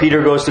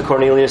 Peter goes to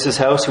Cornelius'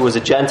 house, who was a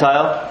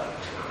Gentile,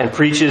 and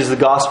preaches the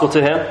gospel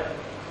to him.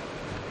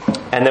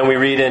 And then we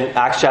read in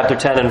Acts chapter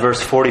 10 and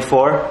verse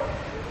 44,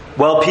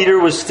 while Peter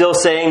was still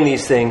saying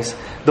these things,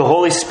 the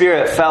Holy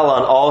Spirit fell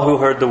on all who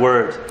heard the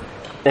word.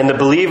 And the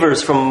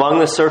believers from among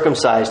the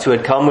circumcised who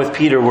had come with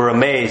Peter were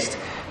amazed,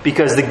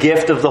 because the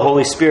gift of the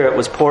Holy Spirit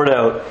was poured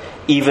out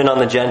even on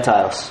the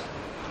Gentiles.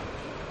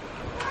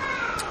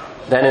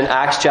 Then in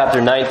Acts chapter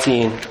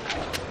 19,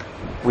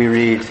 we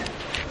read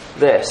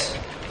this.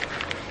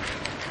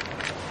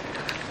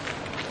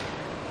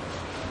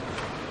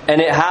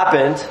 And it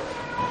happened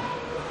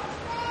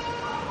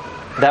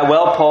that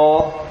while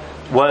Apollos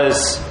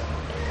was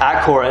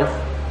at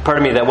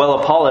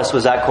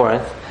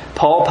Corinth,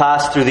 Paul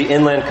passed through the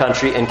inland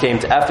country and came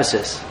to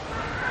Ephesus.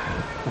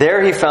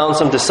 There he found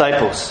some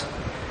disciples,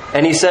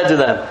 and he said to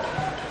them,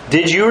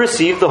 "Did you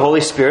receive the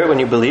Holy Spirit when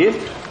you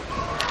believed?"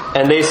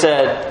 And they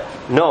said,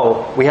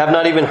 "No, we have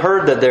not even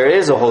heard that there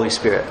is a Holy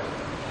Spirit."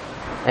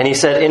 And he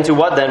said, "Into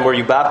what then were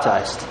you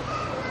baptized?"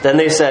 Then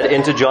they said,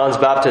 "Into John's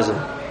baptism."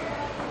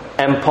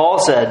 And Paul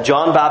said,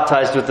 "John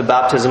baptized with the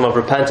baptism of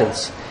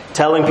repentance,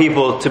 telling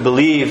people to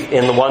believe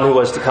in the one who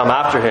was to come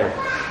after him,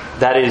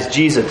 that is,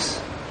 Jesus."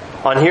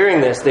 On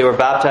hearing this, they were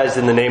baptized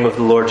in the name of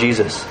the Lord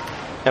Jesus.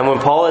 And when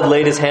Paul had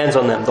laid his hands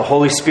on them, the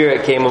Holy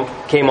Spirit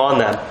came on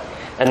them,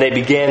 and they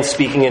began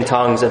speaking in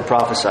tongues and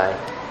prophesying.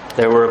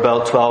 There were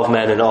about 12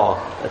 men in all,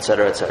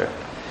 etc., etc.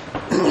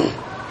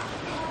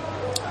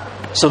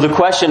 So the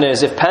question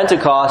is, if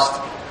Pentecost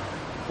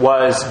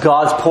was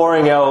God's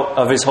pouring out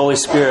of His Holy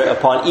Spirit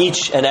upon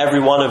each and every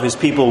one of His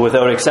people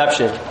without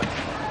exception,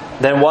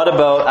 then what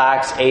about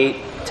Acts 8,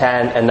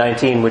 10, and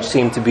 19, which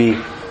seem to be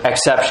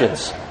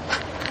exceptions?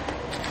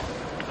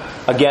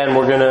 Again,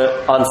 we're going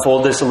to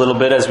unfold this a little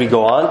bit as we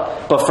go on,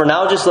 but for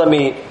now, just let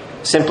me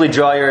simply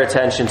draw your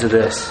attention to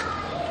this.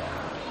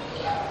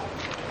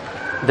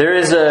 There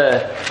is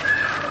an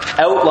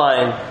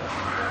outline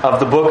of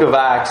the book of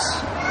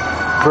Acts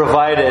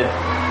provided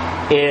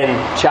in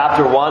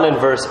chapter 1 and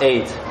verse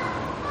 8.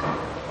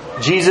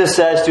 Jesus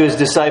says to His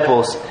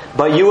disciples,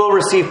 "But you will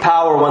receive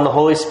power when the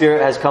Holy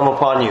Spirit has come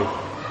upon you,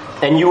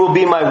 and you will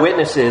be my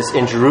witnesses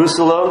in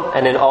Jerusalem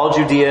and in all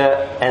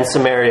Judea and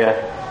Samaria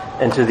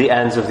and to the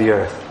ends of the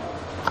earth.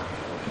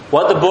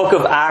 What the book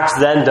of Acts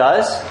then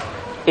does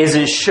is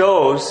it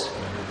shows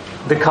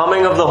the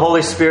coming of the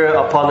Holy Spirit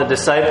upon the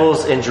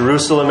disciples in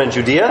Jerusalem and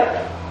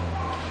Judea,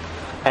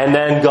 and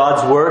then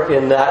God's work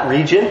in that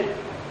region,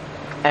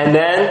 and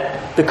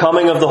then the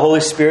coming of the Holy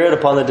Spirit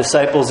upon the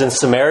disciples in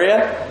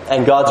Samaria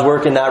and God's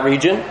work in that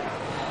region,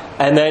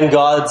 and then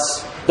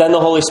the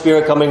Holy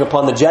Spirit coming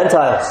upon the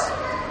Gentiles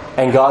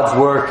and God's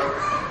work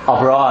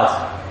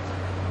abroad.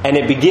 And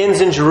it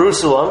begins in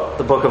Jerusalem,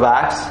 the book of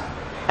Acts,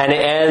 and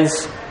it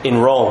ends in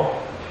Rome.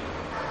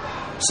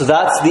 So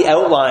that's the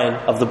outline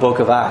of the book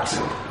of Acts.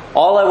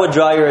 All I would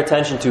draw your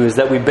attention to is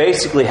that we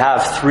basically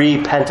have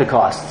 3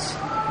 Pentecosts,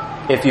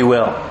 if you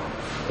will,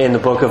 in the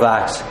book of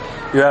Acts.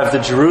 You have the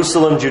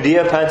Jerusalem,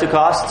 Judea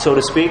Pentecost, so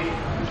to speak.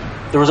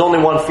 There was only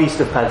one feast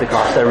of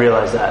Pentecost, I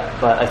realize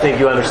that, but I think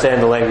you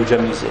understand the language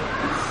I'm using.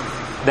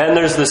 Then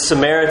there's the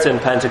Samaritan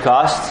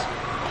Pentecost,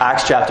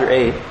 Acts chapter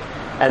 8.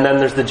 And then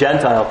there's the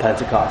Gentile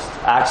Pentecost,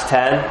 Acts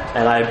 10,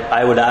 and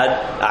I would add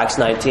Acts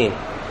 19.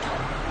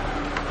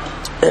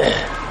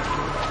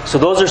 So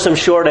those are some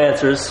short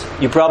answers.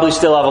 You probably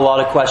still have a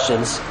lot of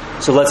questions,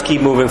 so let's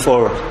keep moving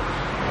forward.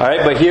 All right,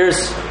 but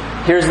here's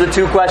the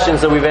 2 questions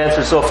that we've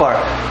answered so far.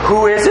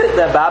 Who is it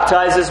that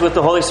baptizes with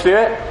the Holy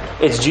Spirit?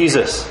 It's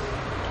Jesus.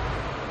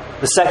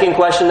 The second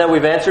question that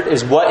we've answered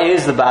is, what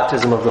is the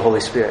baptism of the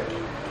Holy Spirit?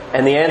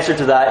 And the answer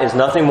to that is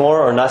nothing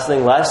more or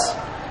nothing less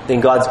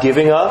than God's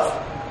giving of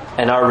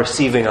and our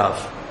receiving of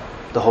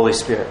the Holy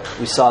Spirit.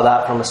 We saw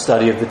that from a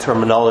study of the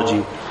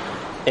terminology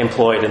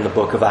employed in the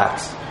book of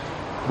Acts.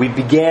 We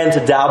began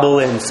to dabble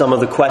in some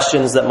of the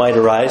questions that might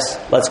arise.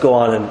 Let's go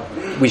on,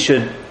 and we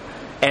should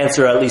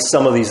answer at least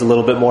some of these a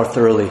little bit more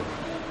thoroughly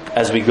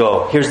as we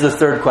go. Here's the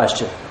third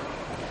question.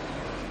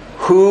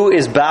 Who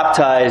is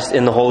baptized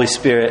in the Holy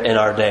Spirit in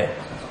our day?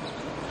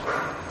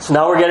 So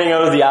now we're getting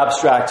out of the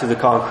abstract to the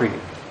concrete.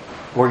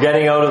 We're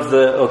getting out of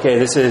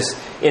this is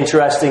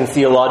interesting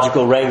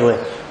theological wrangling.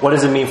 What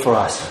does it mean for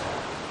us?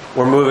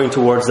 We're moving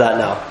towards that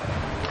now.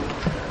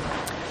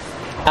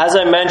 As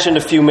I mentioned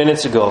a few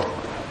minutes ago,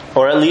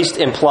 or at least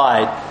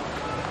implied,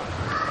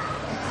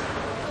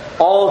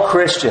 all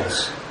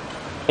Christians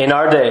in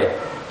our day,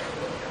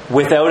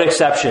 without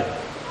exception,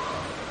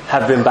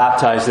 have been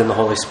baptized in the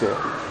Holy Spirit.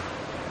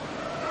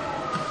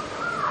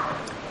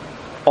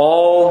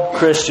 All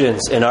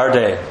Christians in our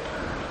day,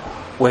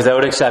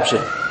 without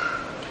exception,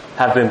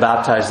 have been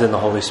baptized in the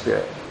Holy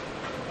Spirit.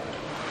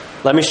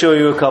 Let me show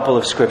you a couple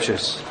of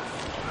scriptures.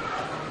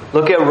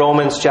 Look at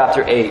Romans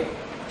chapter 8.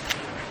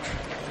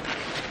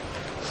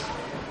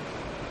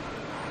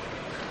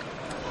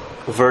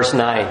 Verse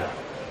 9.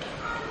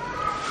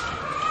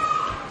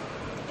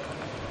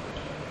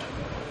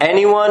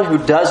 Anyone who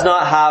does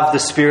not have the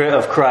Spirit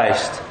of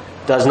Christ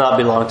does not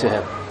belong to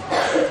Him.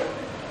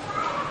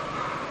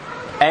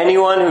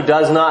 Anyone who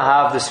does not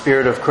have the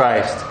Spirit of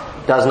Christ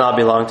does not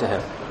belong to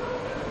Him.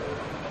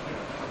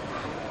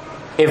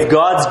 If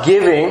God's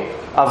giving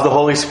of the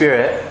Holy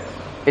Spirit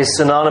is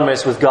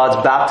synonymous with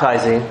God's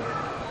baptizing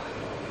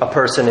a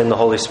person in the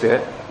Holy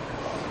Spirit,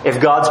 if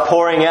God's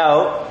pouring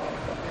out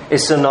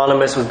is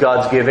synonymous with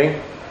God's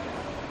giving,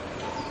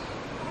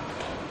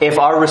 if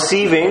our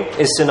receiving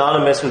is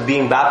synonymous with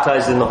being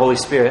baptized in the Holy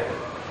Spirit,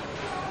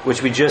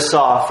 which we just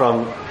saw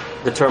from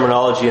the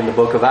terminology in the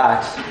book of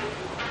Acts,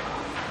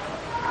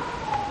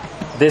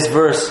 this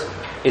verse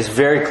is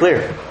very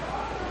clear.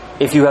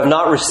 If you have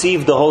not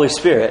received the Holy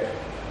Spirit,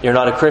 you're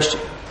not a Christian.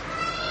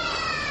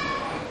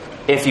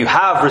 If you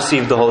have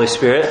received the Holy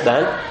Spirit,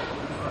 then,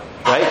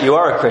 right, you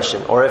are a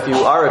Christian. Or if you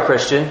are a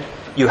Christian,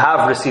 you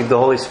have received the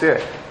Holy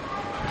Spirit.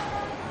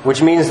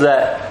 Which means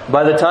that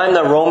by the time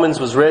that Romans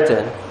was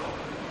written,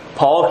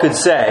 Paul could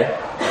say,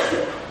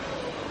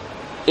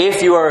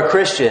 if you are a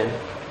Christian,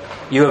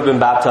 you have been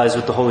baptized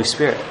with the Holy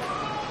Spirit.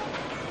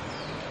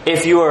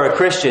 If you are a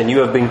Christian, you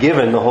have been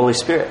given the Holy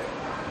Spirit.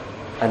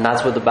 And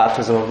that's what the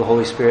baptism of the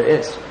Holy Spirit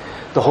is.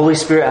 The Holy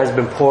Spirit has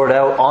been poured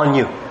out on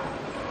you.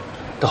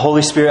 The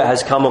Holy Spirit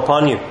has come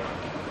upon you.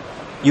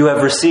 You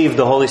have received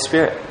the Holy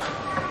Spirit.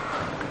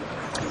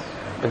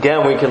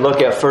 Again, we can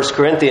look at 1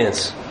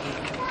 Corinthians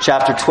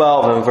chapter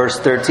 12 and verse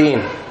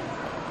 13.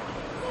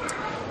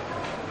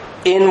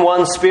 In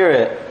one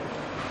Spirit,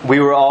 we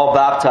were all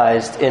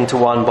baptized into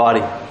one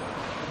body.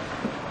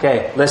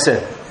 Okay,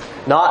 listen.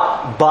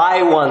 Not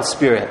by one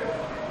Spirit,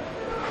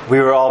 we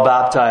were all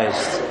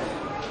baptized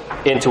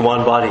into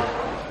one body.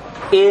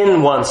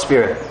 In one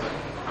Spirit,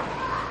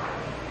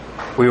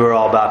 we were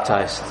all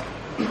baptized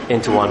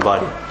into one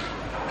body.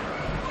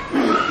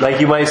 Like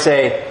you might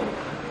say,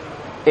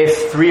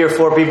 if 3 or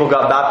 4 people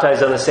got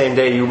baptized on the same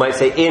day, you might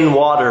say, in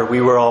water,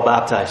 we were all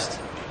baptized.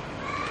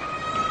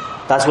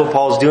 That's what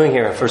Paul's doing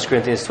here in 1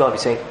 Corinthians 12.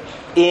 He's saying,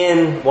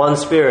 in one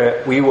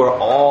Spirit, we were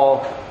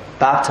all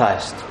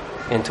baptized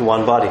into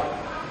one body.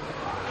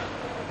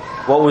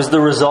 What was the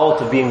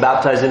result of being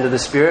baptized into the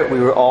Spirit? We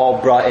were all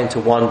brought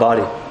into one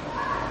body.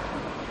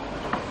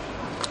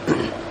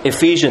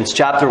 Ephesians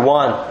chapter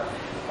 1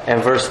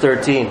 and verse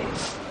 13.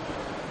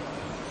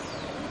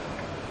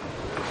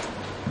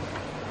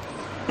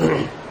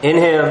 In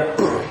Him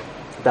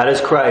That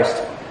is Christ.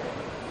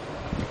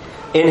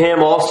 In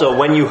Him also,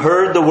 when you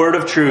heard the word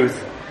of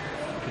truth,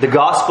 the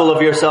gospel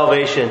of your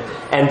salvation,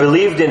 and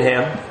believed in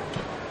Him,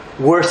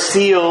 were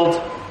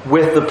sealed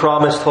with the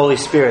promised Holy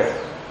Spirit.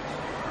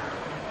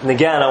 And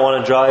again, I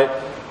want to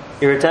draw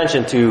your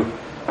attention to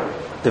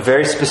the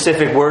very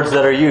specific words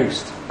that are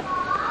used.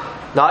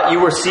 Not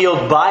you were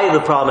sealed by the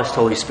promised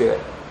Holy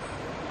Spirit.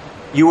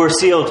 You were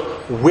sealed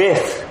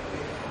with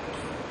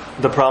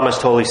the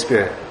promised Holy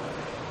Spirit.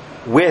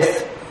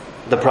 With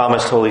the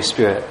promised Holy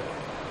Spirit.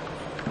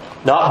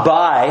 Not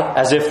by,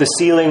 as if the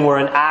sealing were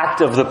an act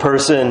of the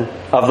person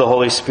of the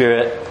Holy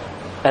Spirit,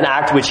 an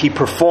act which He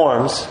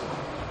performs,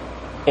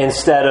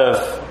 instead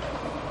of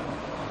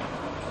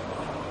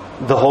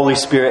the Holy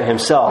Spirit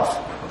Himself.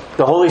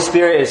 The Holy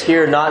Spirit is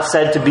here not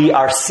said to be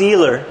our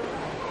sealer,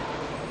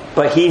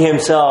 but He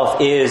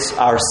Himself is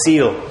our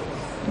seal.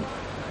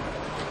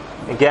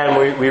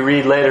 Again, we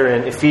read later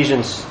in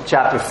Ephesians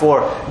chapter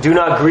 4, do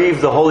not grieve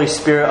the Holy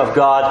Spirit of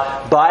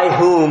God, by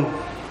whom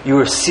you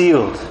were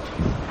sealed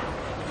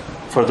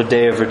for the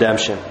day of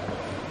redemption.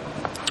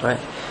 Right?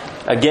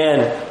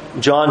 Again,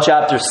 John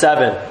chapter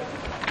 7,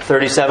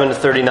 37 to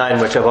 39,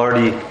 which I've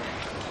already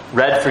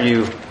read for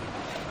you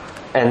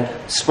and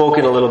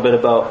spoken a little bit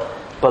about.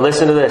 But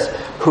listen to this.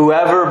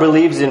 Whoever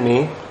believes in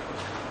me,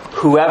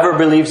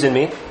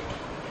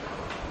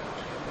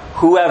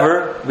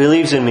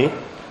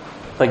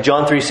 like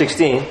John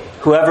 3:16,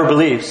 whoever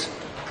believes,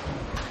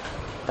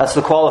 that's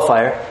the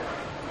qualifier.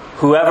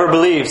 Whoever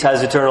believes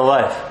has eternal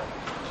life.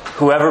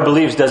 Whoever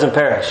believes doesn't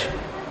perish.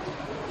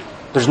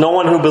 There's no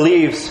one who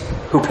believes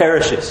who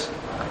perishes.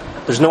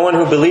 There's no one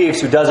who believes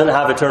who doesn't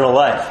have eternal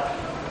life.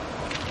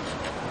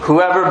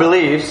 Whoever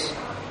believes,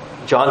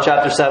 John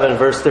chapter 7,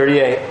 verse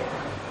 38,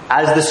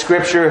 as the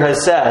Scripture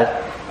has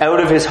said, out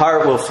of his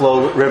heart will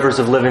flow rivers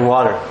of living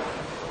water.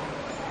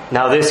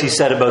 Now this He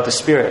said about the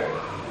Spirit.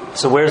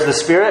 So where's the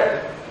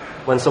Spirit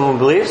when someone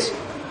believes?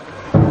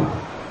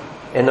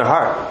 In their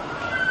heart.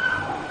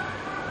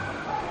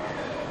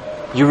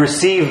 You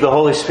receive the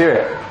Holy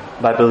Spirit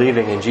by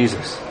believing in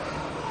Jesus.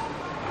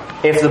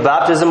 If the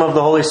baptism of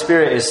the Holy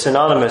Spirit is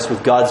synonymous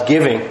with God's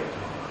giving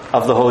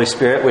of the Holy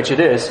Spirit, which it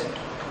is,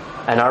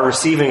 and our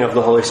receiving of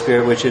the Holy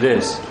Spirit, which it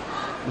is,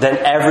 then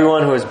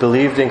everyone who has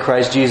believed in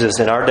Christ Jesus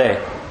in our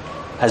day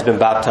has been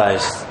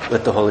baptized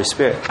with the Holy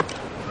Spirit.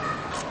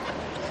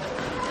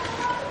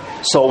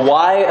 So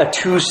why a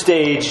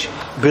two-stage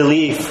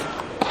belief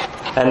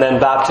and then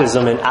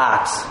baptism in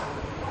Acts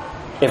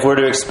if we're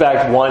to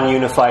expect one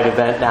unified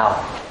event now?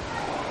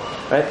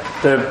 Right?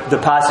 The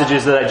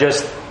passages that I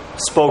just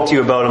spoke to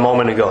you about a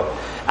moment ago.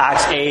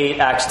 Acts 8,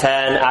 Acts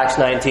 10, Acts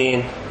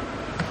 19,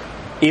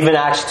 even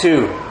Acts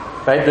 2.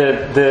 Right?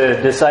 The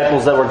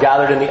disciples that were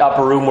gathered in the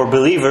upper room were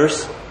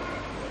believers.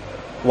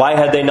 Why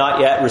had they not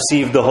yet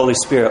received the Holy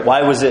Spirit?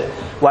 Why was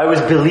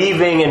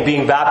believing and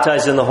being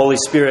baptized in the Holy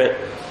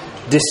Spirit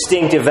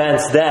distinct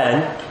events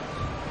then,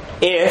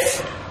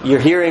 if you're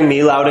hearing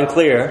me loud and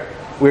clear,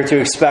 we're to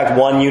expect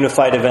one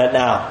unified event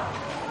now?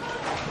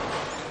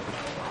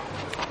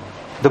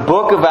 The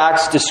book of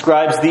Acts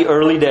describes the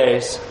early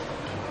days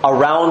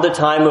around the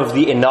time of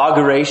the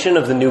inauguration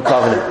of the New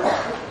Covenant.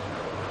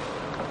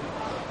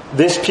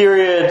 This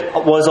period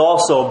was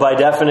also, by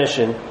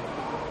definition,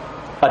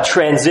 a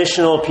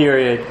transitional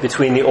period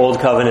between the Old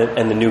Covenant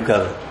and the New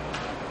Covenant.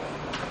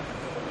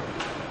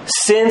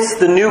 Since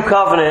the New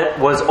Covenant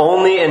was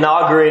only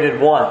inaugurated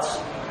once,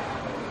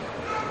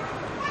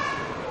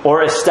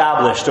 or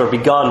established or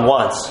begun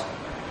once,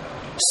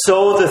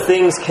 so the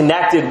things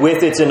connected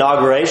with its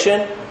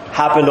inauguration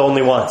happened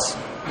only once.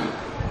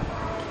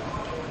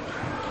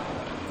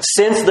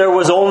 Since there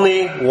was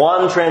only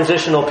one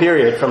transitional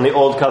period from the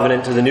Old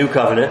Covenant to the New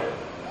Covenant,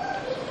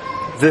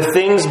 the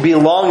things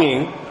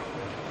belonging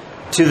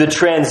to the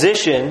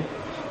transition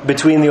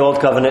between the Old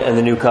Covenant and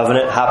the New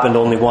Covenant happened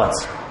only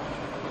once.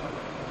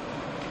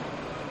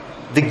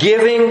 The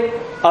giving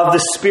of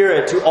the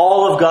Spirit to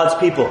all of God's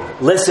people,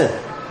 listen,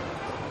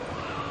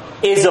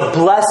 is a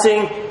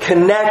blessing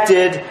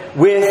connected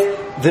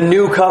with the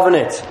New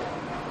Covenant.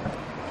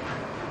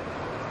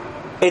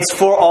 It's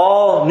for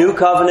all New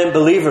Covenant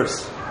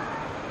believers.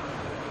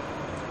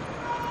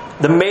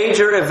 The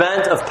major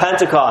event of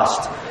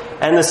Pentecost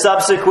and the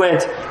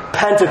subsequent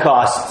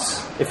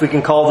Pentecosts, if we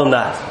can call them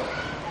that,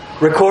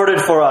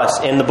 recorded for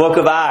us in the book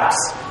of Acts,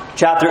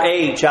 chapter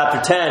 8, chapter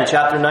 10,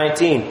 chapter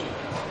 19.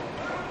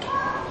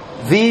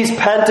 These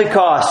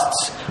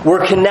Pentecosts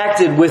were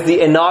connected with the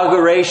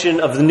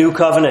inauguration of the New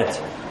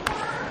Covenant.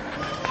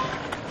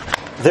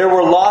 There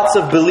were lots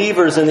of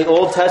believers in the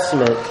Old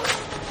Testament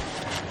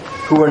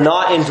who were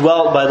not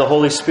indwelt by the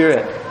Holy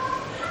Spirit.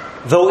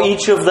 Though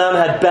each of them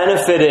had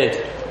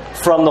benefited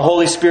from the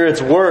Holy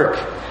Spirit's work,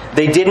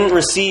 they didn't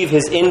receive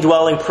His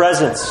indwelling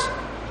presence.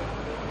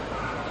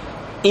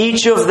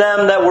 Each of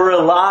them that were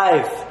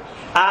alive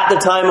at the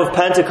time of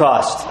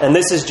Pentecost, and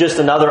this is just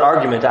another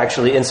argument,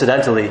 actually,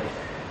 incidentally,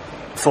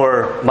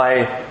 for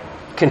my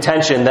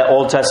contention that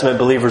Old Testament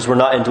believers were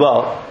not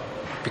indwelt,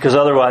 because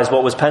otherwise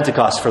what was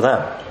Pentecost for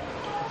them?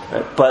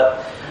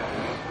 But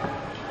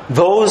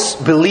Those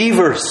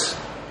believers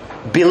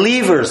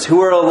who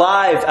were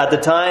alive at the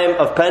time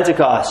of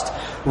Pentecost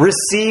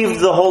received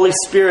the Holy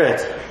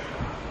Spirit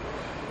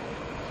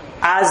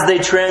as the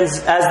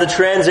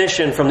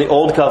transition from the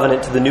Old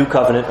Covenant to the New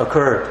Covenant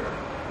occurred.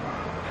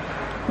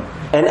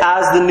 And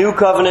as the New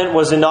Covenant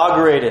was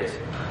inaugurated,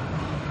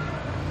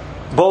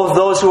 both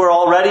those who were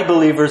already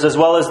believers as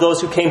well as those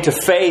who came to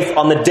faith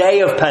on the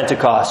day of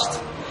Pentecost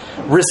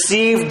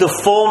received the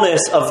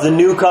fullness of the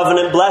New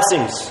Covenant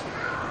blessings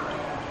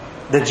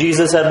that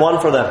Jesus had won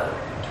for them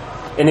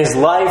in His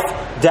life,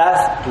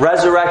 death,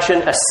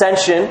 resurrection,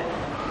 ascension,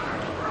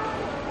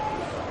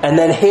 and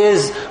then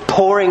His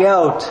pouring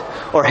out,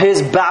 or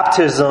His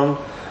baptism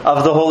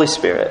of the Holy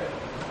Spirit.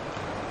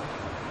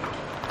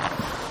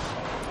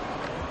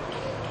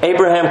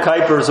 Abraham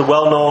Kuyper is a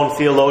well-known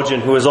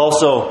theologian who was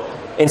also,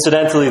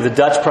 incidentally, the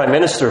Dutch Prime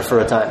Minister for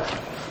a time.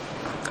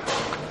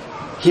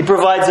 He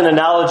provides an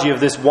analogy of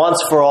this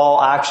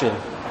once-for-all action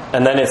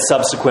and then its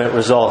subsequent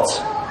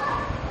results.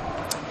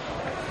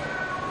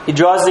 He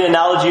draws the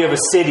analogy of a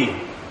city,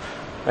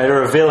 right,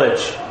 or a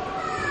village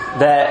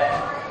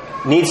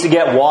that needs to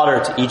get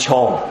water to each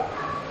home.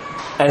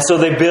 And so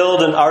they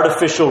build an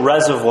artificial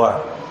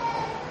reservoir.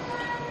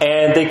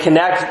 And they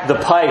connect the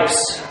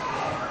pipes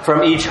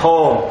from each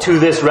home to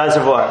this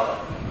reservoir.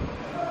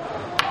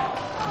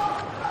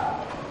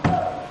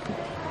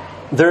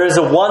 There is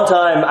a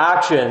one-time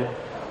action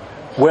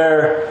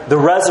where the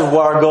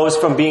reservoir goes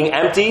from being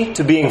empty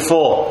to being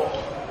full.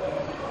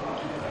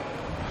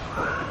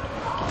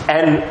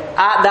 And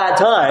at that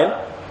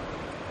time,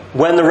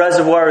 when the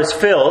reservoir is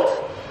filled,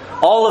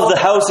 all of the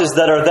houses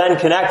that are then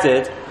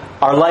connected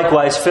are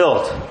likewise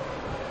filled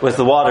with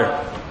the water.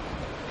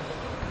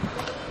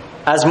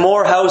 As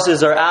more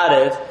houses are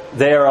added,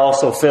 they are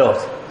also filled.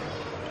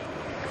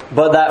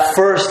 But that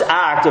first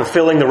act of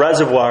filling the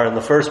reservoir in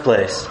the first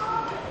place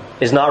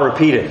is not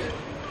repeated,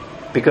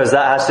 because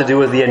that has to do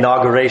with the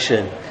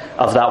inauguration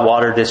of that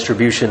water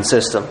distribution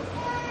system.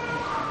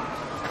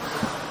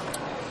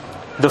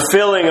 The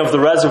filling of the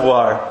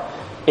reservoir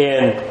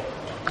in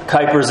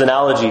Kuyper's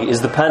analogy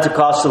is the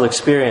Pentecostal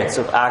experience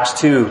of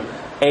Acts 2,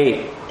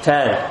 8,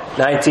 10,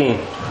 19.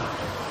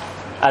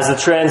 As the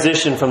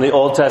transition from the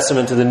Old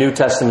Testament to the New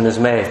Testament is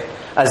made,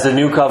 as the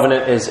New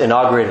Covenant is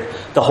inaugurated,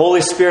 the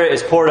Holy Spirit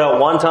is poured out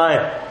one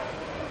time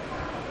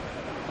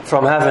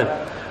from heaven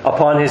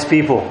upon His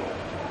people.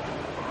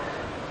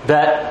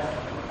 That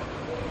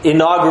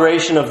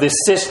inauguration of this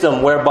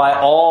system whereby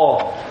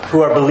all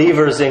who are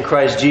believers in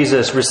Christ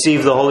Jesus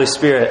receive the Holy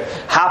Spirit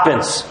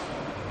happens.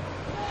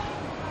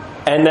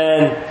 And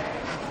then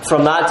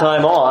from that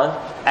time on,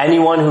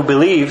 anyone who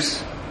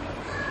believes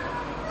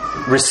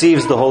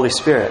receives the Holy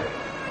Spirit.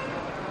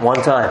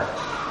 One time.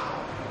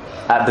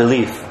 At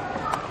belief.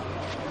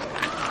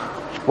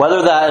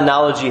 Whether that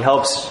analogy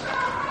helps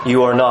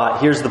you or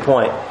not, here's the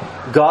point.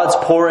 God's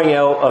pouring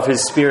out of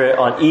His Spirit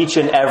on each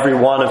and every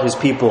one of His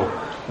people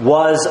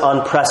was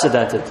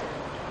unprecedented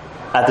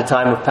at the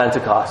time of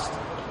Pentecost.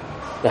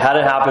 It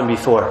hadn't happened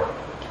before.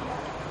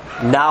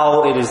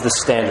 Now it is the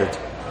standard.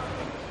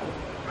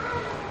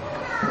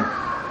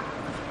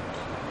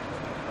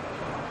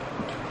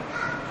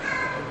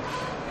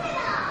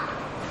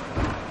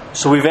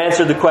 So we've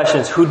answered the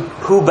questions.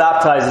 Who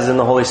baptizes in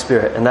the Holy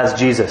Spirit? And that's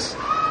Jesus.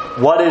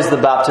 What is the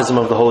baptism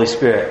of the Holy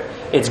Spirit?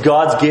 It's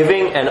God's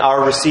giving and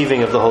our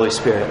receiving of the Holy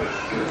Spirit.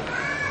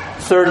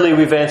 Thirdly,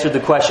 we've answered the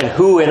question,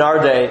 who in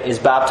our day is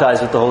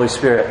baptized with the Holy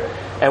Spirit?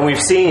 And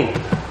we've seen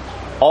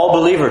all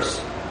believers.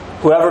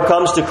 Whoever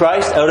comes to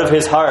Christ, out of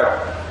his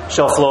heart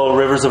shall flow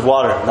rivers of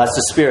water. That's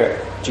the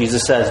Spirit.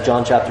 Jesus says,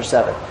 John chapter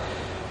 7.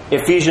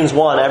 Ephesians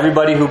 1,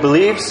 everybody who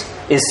believes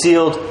is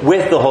sealed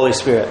with the Holy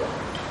Spirit.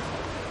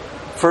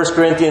 1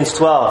 Corinthians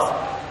 12,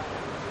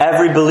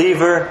 every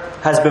believer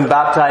has been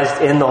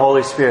baptized in the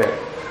Holy Spirit.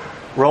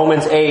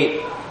 Romans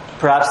 8,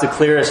 perhaps the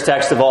clearest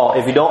text of all.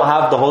 If you don't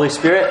have the Holy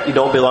Spirit, you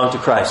don't belong to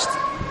Christ.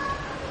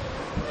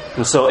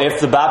 And so if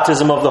the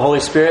baptism of the Holy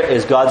Spirit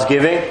is God's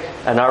giving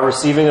and our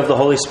receiving of the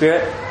Holy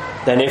Spirit,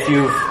 then if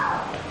you've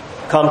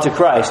come to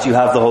Christ, you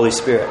have the Holy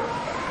Spirit.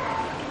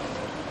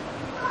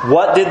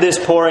 What did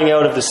this pouring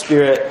out of the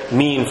Spirit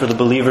mean for the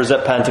believers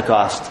at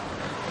Pentecost?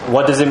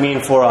 What does it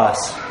mean for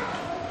us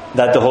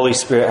that the Holy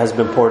Spirit has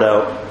been poured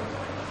out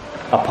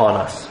upon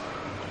us?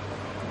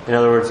 In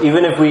other words,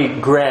 even if we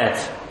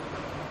grant,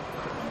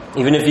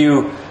 even if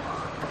you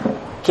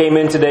came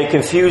in today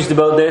confused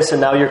about this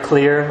and now you're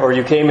clear, or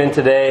you came in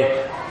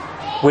today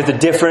with a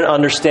different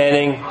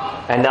understanding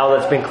and now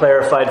that's been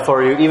clarified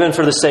for you, even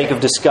for the sake of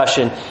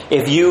discussion,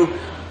 if you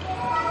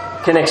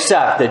can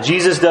accept that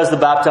Jesus does the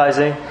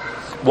baptizing,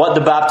 what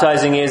the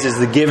baptizing is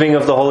the giving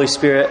of the Holy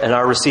Spirit and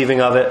our receiving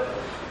of it,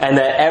 and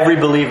that every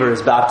believer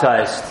is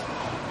baptized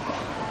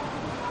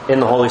in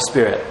the Holy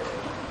Spirit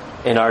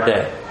in our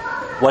day,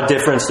 what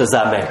difference does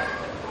that make?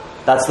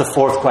 That's the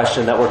fourth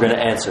question that we're going to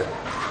answer.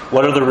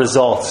 What are the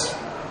results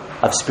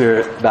of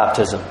Spirit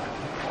baptism?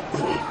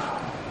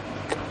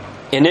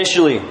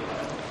 Initially,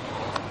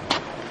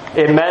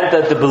 it meant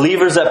that the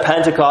believers at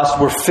Pentecost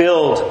were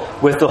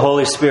filled with the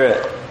Holy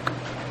Spirit.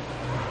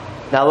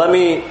 Now let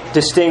me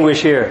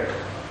distinguish here.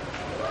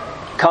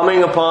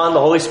 Coming upon,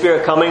 the Holy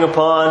Spirit coming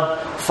upon,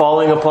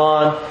 falling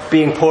upon,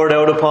 being poured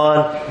out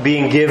upon,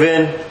 being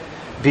given,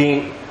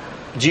 being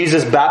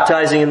Jesus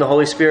baptizing in the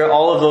Holy Spirit,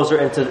 all of those are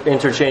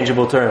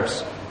interchangeable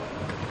terms.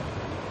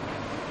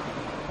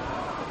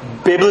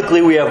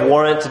 Biblically, we have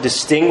warrant to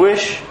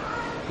distinguish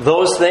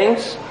those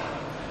things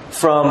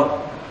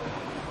from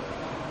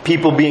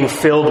people being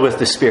filled with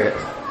the Spirit.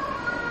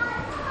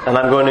 And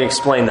I'm going to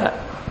explain that.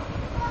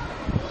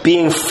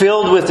 Being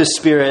filled with the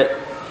Spirit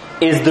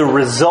is the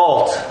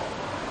result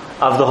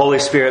of the Holy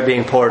Spirit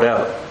being poured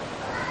out,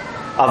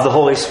 of the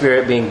Holy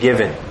Spirit being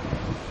given,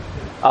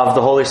 of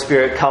the Holy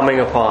Spirit coming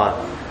upon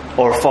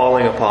or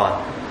falling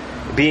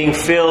upon. Being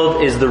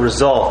filled is the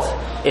result.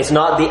 It's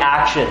not the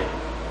action.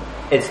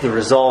 It's the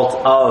result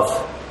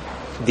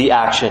of the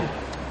action.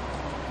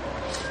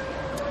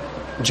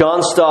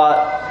 John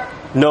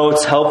Stott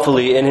notes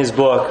helpfully in his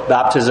book,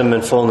 Baptism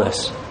and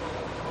Fullness,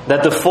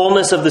 that the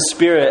fullness of the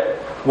Spirit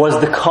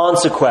was the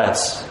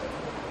consequence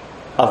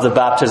of the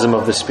baptism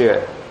of the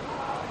Spirit.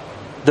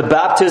 The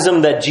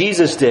baptism that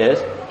Jesus did,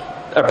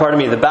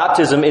 the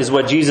baptism is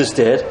what Jesus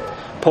did,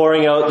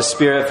 pouring out the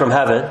Spirit from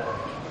heaven.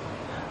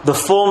 The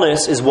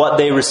fullness is what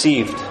they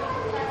received.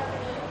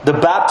 The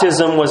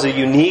baptism was a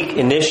unique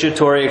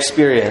initiatory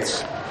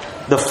experience.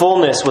 The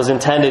fullness was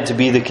intended to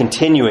be the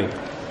continuing,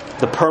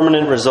 the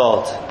permanent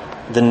result,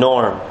 the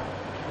norm.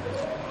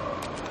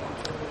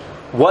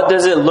 What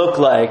does it look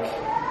like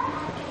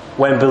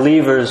when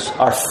believers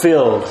are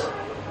filled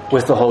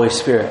with the Holy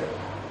Spirit?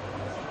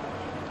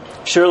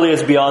 Surely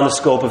it's beyond the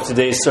scope of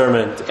today's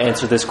sermon to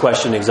answer this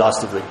question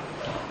exhaustively.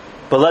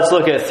 But let's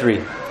look at 3.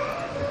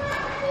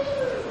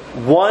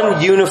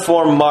 One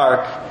uniform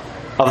mark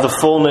of the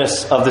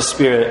fullness of the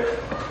Spirit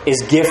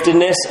is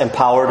giftedness and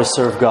power to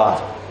serve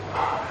God.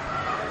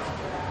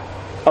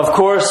 Of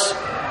course,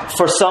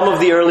 for some of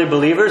the early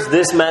believers,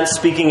 this meant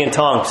speaking in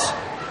tongues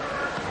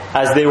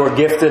as they were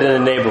gifted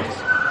and enabled.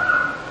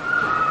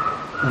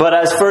 But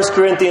as 1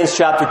 Corinthians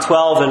chapter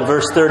 12 and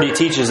verse 30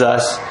 teaches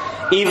us,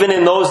 even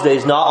in those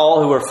days, not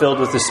all who were filled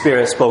with the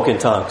Spirit spoke in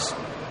tongues.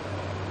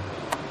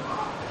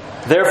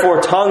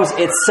 Therefore, tongues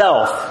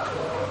itself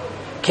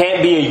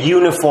can't be a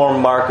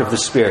uniform mark of the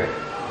Spirit,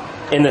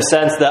 in the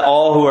sense that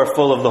all who are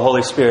full of the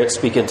Holy Spirit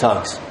speak in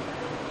tongues.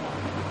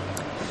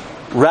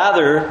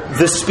 Rather,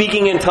 the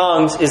speaking in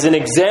tongues is an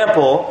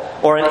example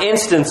or an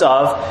instance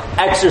of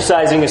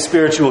exercising a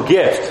spiritual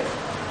gift.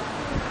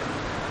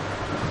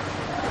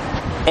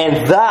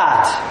 And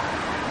that,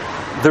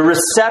 the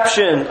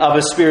reception of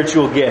a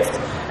spiritual gift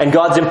and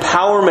God's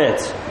empowerment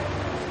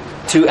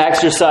to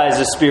exercise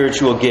a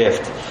spiritual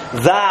gift,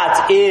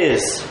 that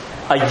is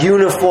a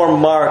uniform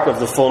mark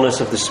of the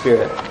fullness of the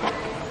Spirit.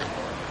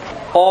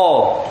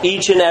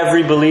 Each and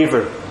every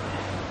believer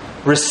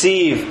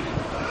receive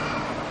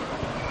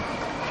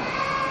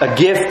a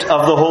gift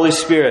of the Holy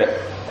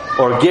Spirit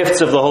or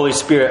gifts of the Holy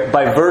Spirit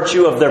by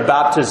virtue of their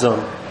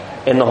baptism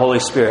in the Holy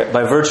Spirit,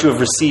 by virtue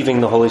of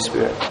receiving the Holy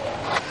Spirit.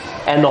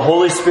 And the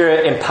Holy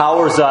Spirit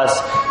empowers us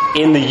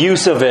in the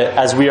use of it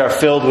as we are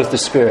filled with the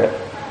Spirit.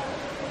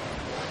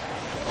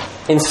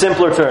 In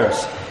simpler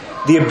terms,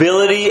 the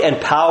ability and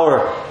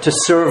power to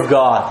serve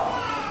God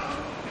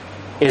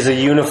is a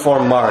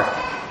uniform mark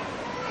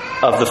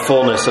of the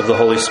fullness of the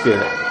Holy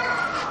Spirit.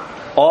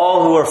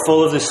 All who are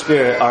full of the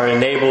Spirit are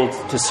enabled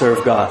to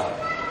serve God.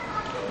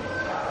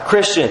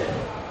 Christian,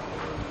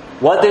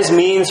 what this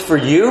means for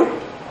you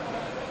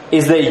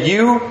is that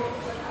you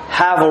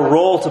have a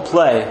role to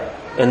play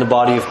in the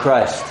body of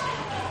Christ.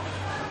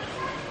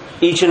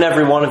 Each and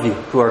every one of you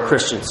who are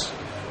Christians,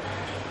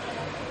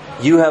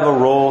 you have a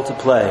role to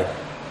play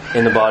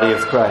in the body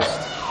of Christ.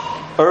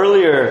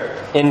 Earlier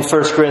in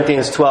 1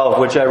 Corinthians 12,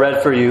 which I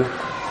read for you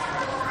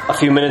a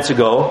few minutes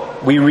ago,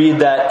 we read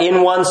that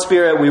in one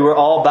Spirit we were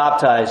all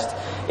baptized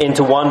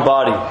into one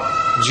body,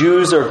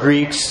 Jews or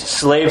Greeks,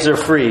 slaves or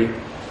free,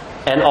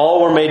 and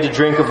all were made to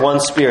drink of one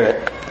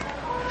Spirit.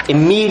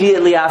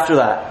 Immediately after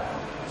that,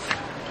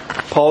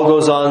 Paul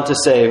goes on to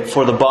say,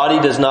 for the body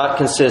does not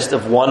consist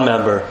of one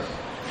member,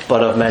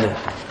 but of many.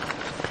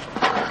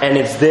 And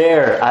it's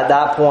there, at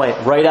that point,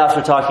 right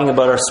after talking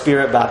about our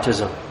Spirit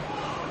baptism,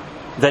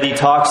 that he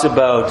talks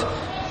about,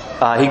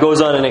 he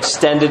goes on an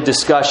extended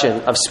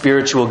discussion of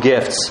spiritual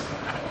gifts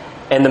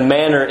and the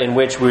manner in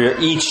which we are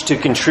each to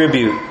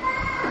contribute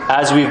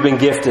as we've been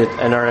gifted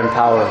and are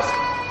empowered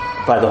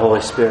by the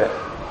Holy Spirit.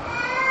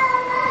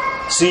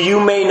 So you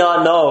may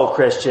not know,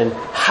 Christian,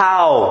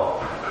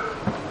 how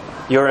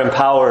you're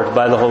empowered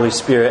by the Holy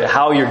Spirit,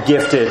 how you're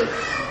gifted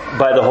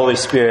by the Holy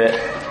Spirit,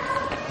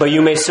 but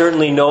you may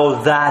certainly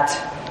know that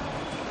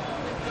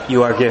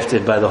you are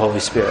gifted by the Holy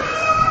Spirit.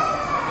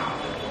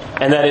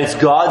 And that it's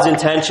God's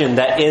intention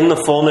that in the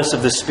fullness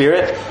of the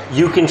Spirit,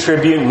 you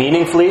contribute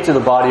meaningfully to the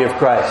body of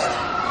Christ.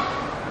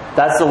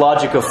 That's the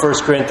logic of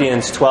 1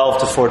 Corinthians 12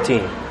 to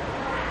 14.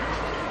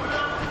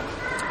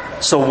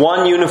 So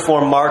one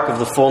uniform mark of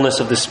the fullness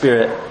of the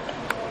Spirit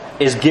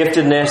is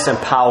giftedness and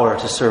power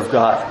to serve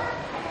God.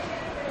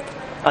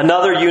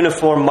 Another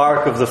uniform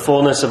mark of the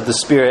fullness of the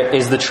Spirit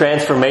is the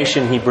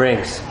transformation He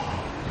brings.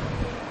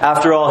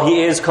 After all,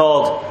 He is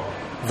called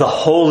the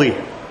Holy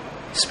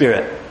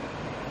Spirit.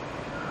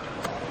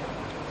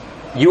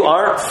 You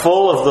aren't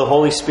full of the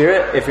Holy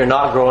Spirit if you're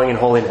not growing in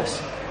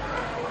holiness.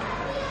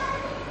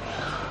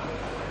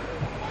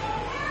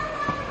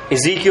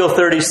 Ezekiel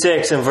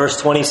 36 and verse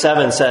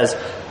 27 says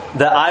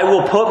that I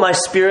will put my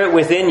Spirit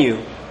within you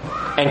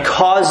and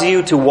cause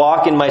you to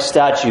walk in my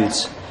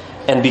statutes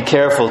and be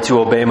careful to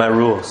obey my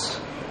rules.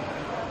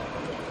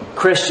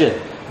 Christian,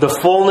 the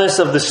fullness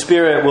of the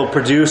Spirit will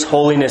produce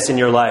holiness in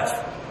your life.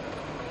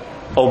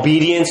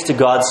 Obedience to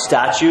God's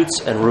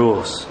statutes and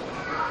rules.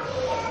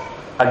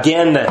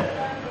 Again then,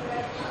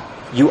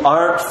 you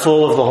aren't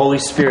full of the Holy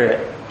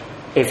Spirit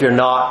if you're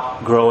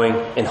not growing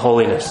in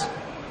holiness.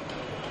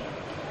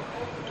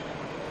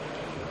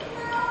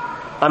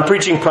 I'm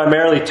preaching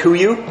primarily to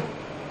you,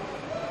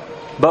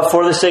 but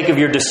for the sake of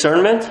your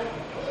discernment,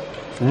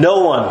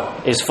 no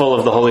one is full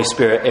of the Holy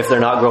Spirit if they're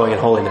not growing in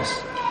holiness.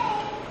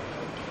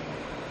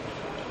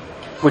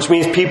 Which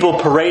means people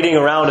parading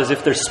around as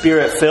if they're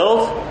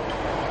Spirit-filled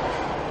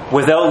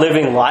without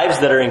living lives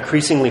that are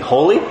increasingly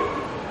holy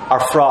are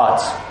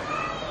frauds.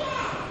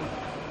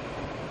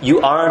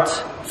 You aren't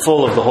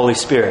full of the Holy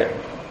Spirit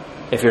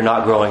if you're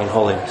not growing in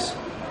holiness.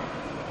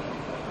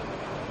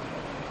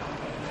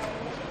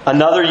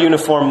 Another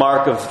uniform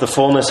mark of the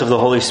fullness of the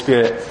Holy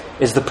Spirit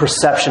is the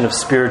perception of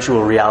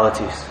spiritual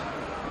realities,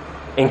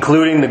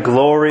 including the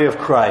glory of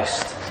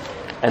Christ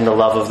and the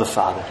love of the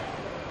Father.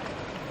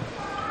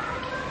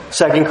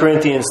 2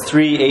 Corinthians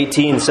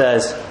 3:18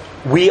 says,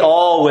 we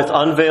all with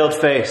unveiled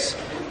face,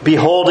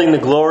 beholding the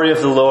glory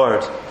of the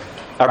Lord,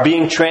 are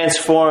being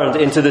transformed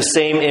into the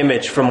same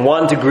image from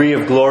one degree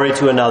of glory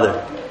to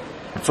another.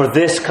 For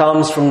this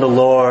comes from the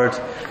Lord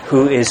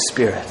who is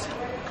Spirit.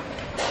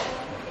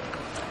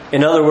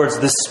 In other words,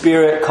 the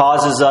Spirit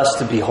causes us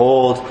to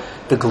behold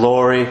the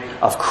glory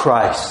of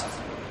Christ,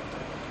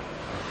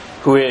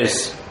 who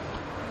is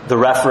the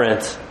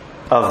referent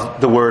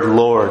of the word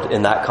Lord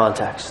in that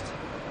context.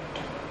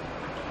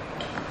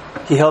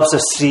 He helps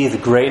us see the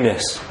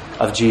greatness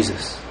of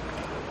Jesus.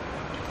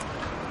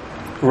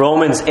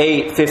 Romans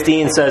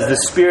 8:15 says, the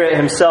Spirit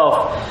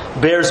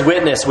Himself bears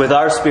witness with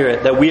our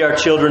spirit that we are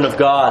children of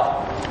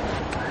God.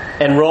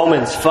 And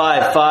Romans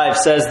 5:5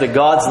 says that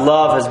God's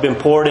love has been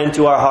poured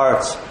into our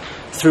hearts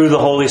through the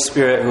Holy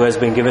Spirit who has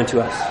been given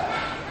to us.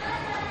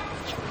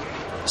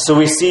 So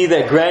we see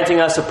that granting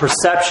us a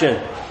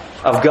perception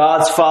of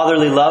God's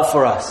fatherly love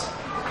for us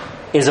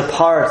is a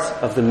part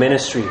of the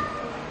ministry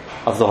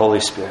of the Holy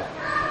Spirit.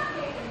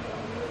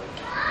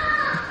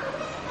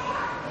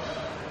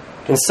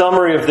 In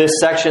summary of this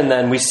section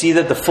then, we see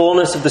that the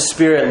fullness of the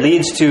Spirit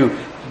leads to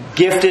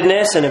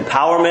giftedness and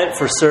empowerment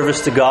for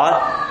service to God,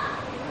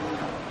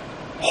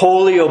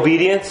 holy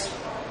obedience,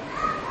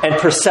 and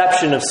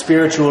perception of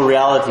spiritual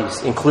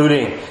realities,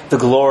 including the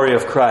glory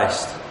of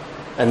Christ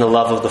and the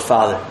love of the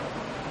Father.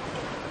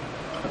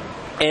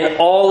 And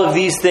all of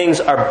these things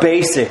are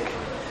basic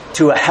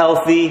to a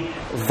healthy,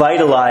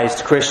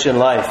 vitalized Christian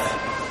life.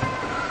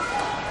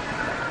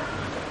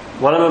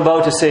 What I'm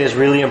about to say is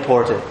really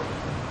important.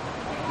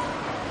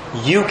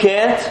 You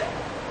can't,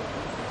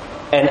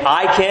 and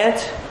I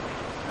can't,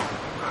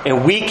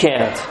 and we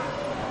can't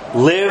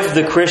live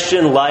the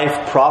Christian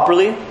life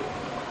properly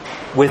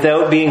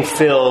without being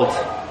filled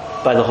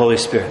by the Holy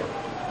Spirit.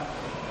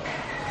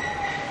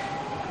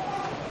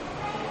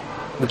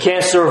 We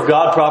can't serve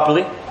God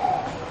properly.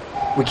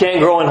 We can't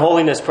grow in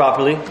holiness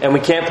properly. And we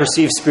can't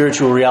perceive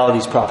spiritual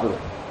realities properly.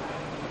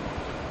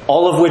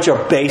 All of which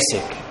are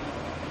basic,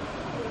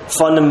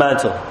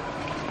 fundamental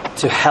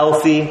to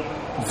healthy,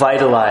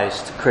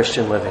 vitalized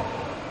Christian living.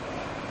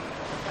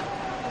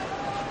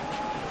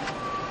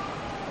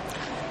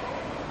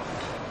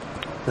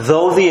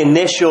 Though the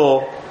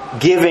initial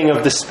giving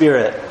of the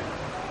Spirit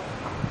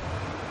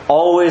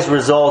always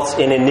results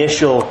in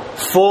initial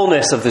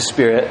fullness of the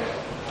Spirit,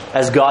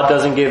 as God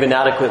doesn't give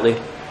inadequately,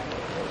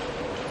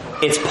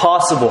 it's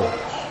possible,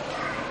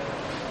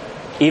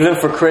 even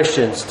for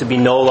Christians, to be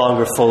no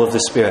longer full of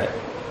the Spirit,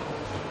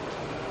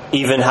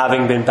 even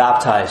having been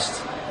baptized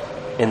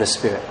in the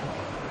Spirit.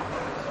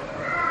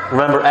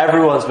 Remember,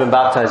 everyone's been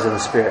baptized in the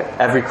Spirit,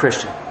 every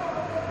Christian.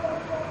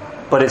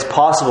 But it's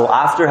possible,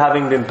 after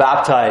having been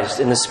baptized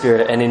in the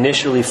Spirit and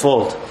initially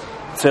filled,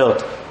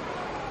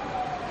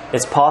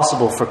 it's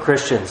possible for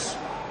Christians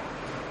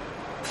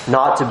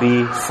not to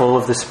be full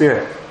of the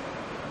Spirit.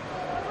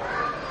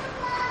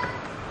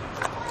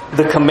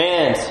 The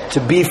command to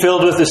be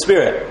filled with the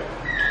Spirit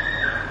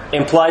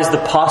implies the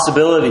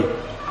possibility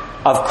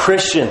of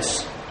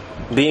Christians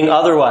being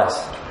otherwise.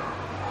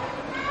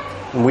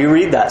 And we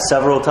read that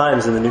several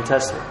times in the New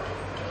Testament.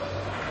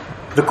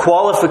 The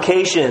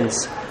qualification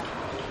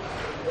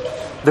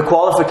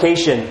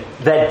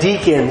that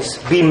deacons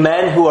be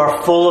men who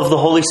are full of the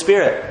Holy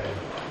Spirit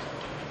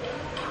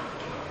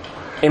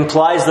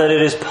implies that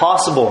it is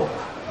possible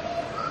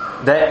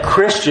that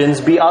Christians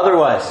be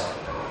otherwise.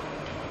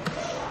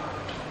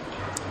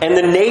 And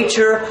the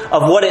nature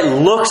of what it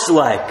looks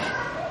like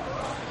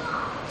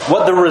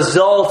what the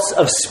results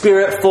of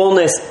Spirit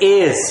fullness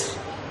is,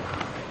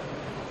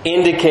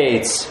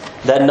 indicates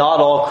that not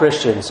all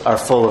Christians are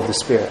full of the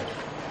Spirit.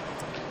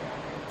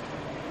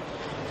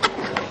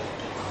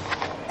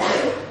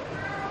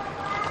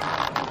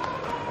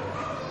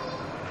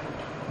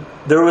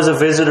 There was a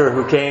visitor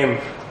who came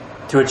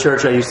to a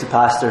church I used to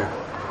pastor,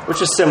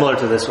 which is similar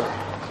to this one.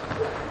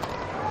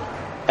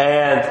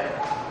 And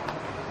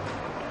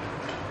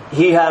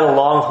he had a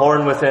long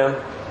horn with him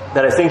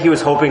that I think he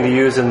was hoping to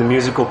use in the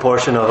musical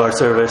portion of our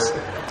service,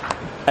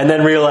 and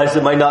then realized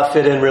it might not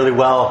fit in really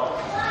well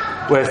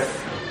with,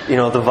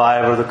 the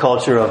vibe or the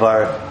culture of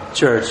our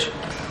church.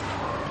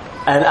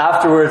 And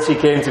afterwards he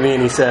came to me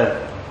and he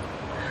said,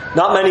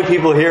 "Not many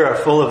people here are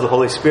full of the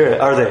Holy Spirit,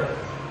 are they?"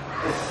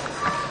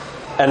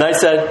 And I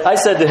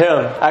said to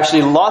him,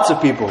 "Actually, lots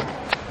of people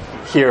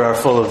here are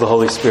full of the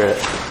Holy Spirit."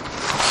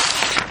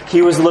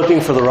 He was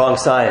looking for the wrong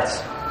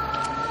signs.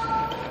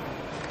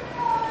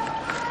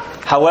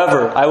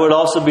 However, I would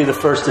also be the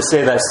first to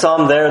say that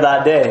some there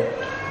that day,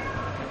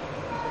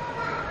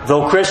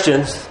 though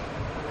Christians,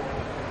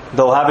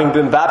 though having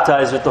been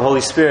baptized with the Holy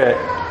Spirit,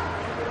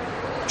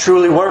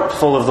 truly weren't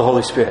full of the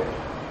Holy Spirit.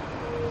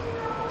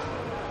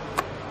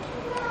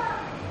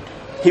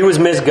 He was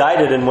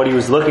misguided in what he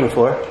was looking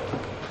for,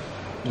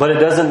 but it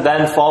doesn't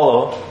then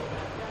follow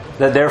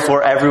that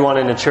therefore everyone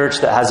in a church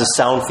that has a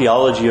sound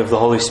theology of the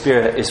Holy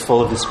Spirit is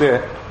full of the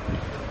Spirit.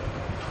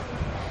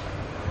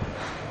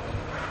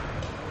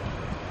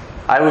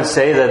 I would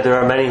say that there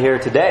are many here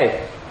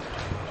today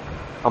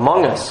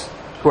among us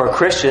who are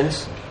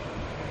Christians.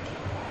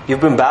 You've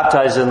been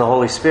baptized in the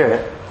Holy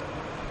Spirit,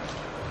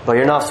 but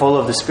you're not full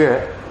of the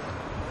Spirit.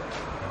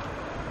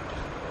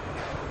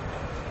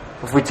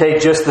 If we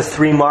take just the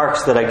 3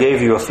 marks that I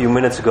gave you a few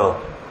minutes ago,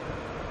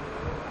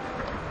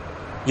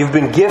 you've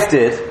been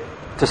gifted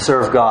to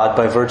serve God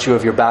by virtue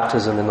of your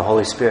baptism in the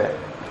Holy Spirit.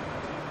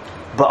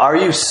 But are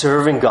you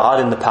serving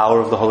God in the power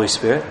of the Holy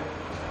Spirit?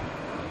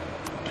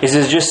 Is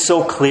it just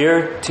so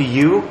clear to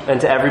you and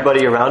to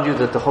everybody around you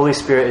that the Holy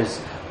Spirit is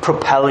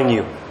propelling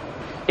you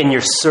in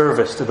your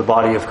service to the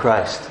body of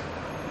Christ?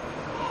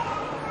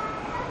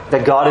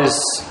 That God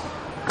is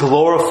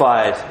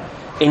glorified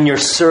in your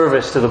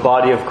service to the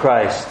body of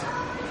Christ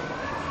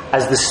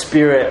as the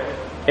Spirit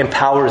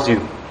empowers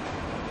you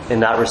in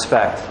that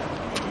respect?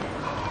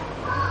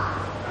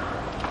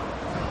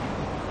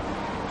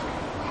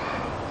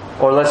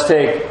 Or let's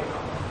take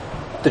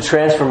the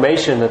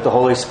transformation that the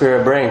Holy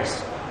Spirit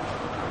brings.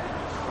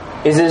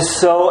 Is it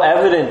so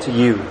evident to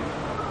you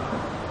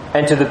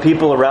and to the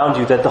people around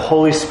you that the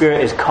Holy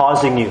Spirit is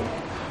causing you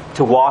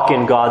to walk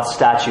in God's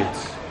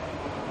statutes,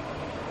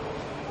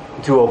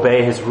 to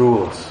obey His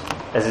rules,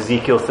 as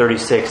Ezekiel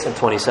 36 and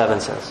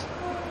 27 says?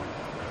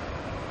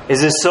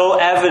 Is it so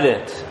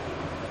evident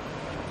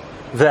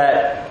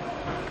that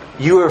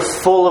you are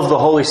full of the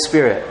Holy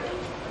Spirit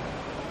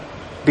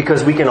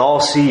because we can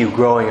all see you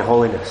growing in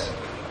holiness?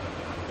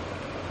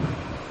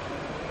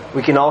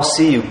 We can all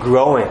see you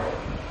growing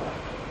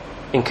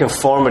in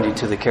conformity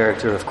to the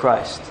character of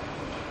Christ.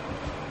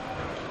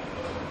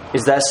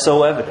 Is that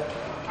so evident?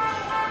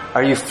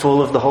 Are you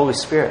full of the Holy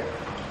Spirit?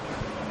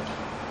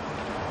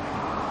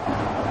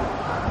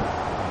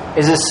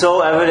 Is it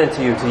so evident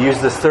to you, to use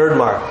the 3rd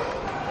mark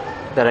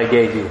that I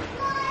gave you?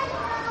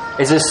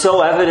 Is it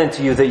so evident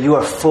to you that you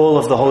are full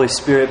of the Holy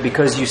Spirit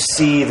because you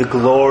see the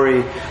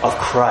glory of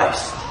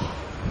Christ?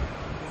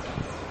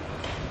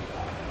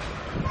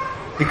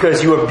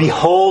 Because you are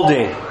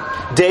beholding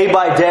day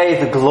by day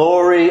the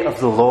glory of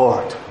the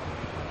Lord.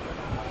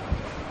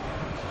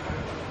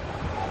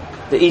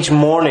 That each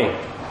morning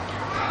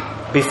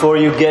before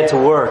you get to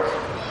work,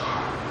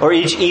 or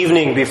each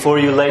evening before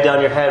you lay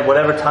down your head,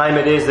 whatever time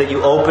it is that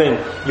you open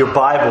your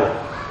Bible,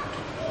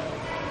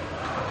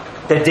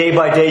 that day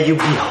by day you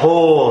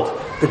behold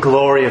the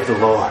glory of the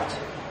Lord.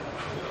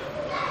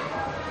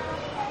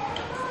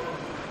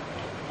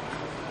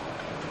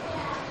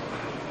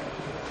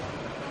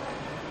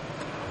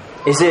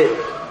 Is it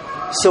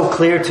so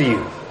clear to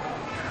you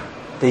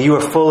that you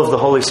are full of the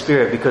Holy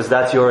Spirit because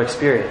that's your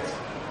experience?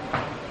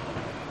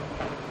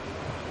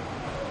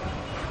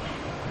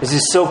 Is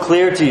it so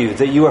clear to you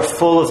that you are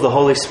full of the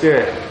Holy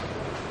Spirit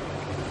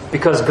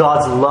because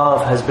God's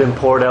love has been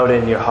poured out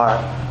in your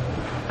heart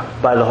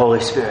by the Holy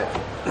Spirit?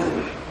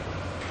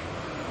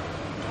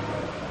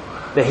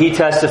 That He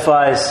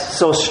testifies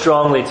so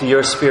strongly to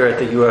your spirit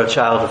that you are a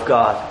child of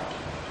God?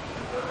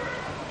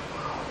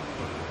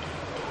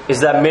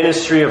 Is that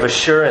ministry of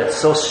assurance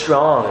so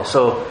strong and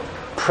so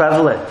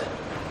prevalent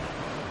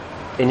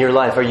in your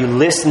life? Are you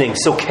listening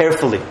so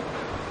carefully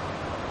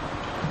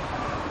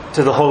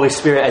to the Holy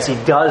Spirit as He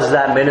does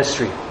that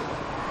ministry?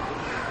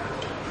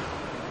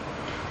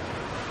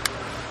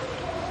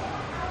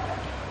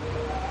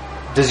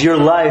 Does your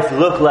life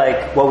look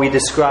like what we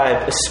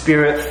describe a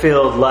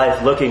Spirit-filled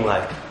life looking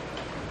like?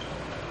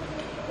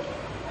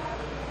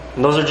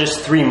 And those are just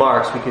 3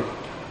 marks. We could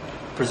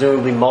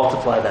presumably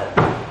multiply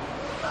that.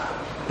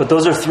 But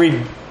those are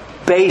 3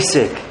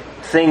 basic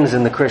things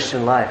in the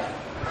Christian life.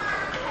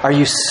 Are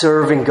you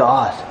serving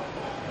God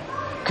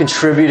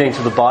contributing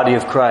to the body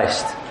of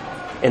Christ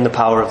in the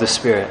power of the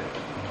Spirit?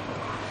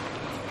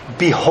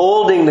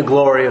 Beholding the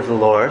glory of the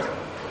Lord,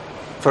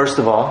 first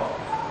of all,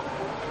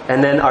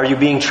 and then are you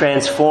being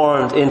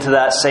transformed into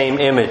that same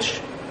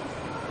image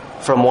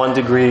from one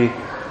degree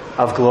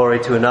of glory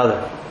to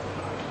another?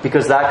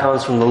 Because that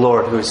comes from the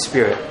Lord, who is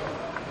Spirit.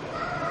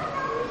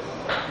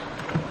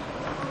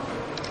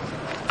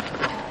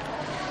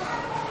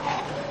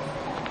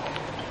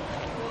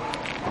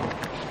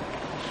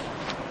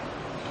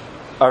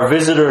 Our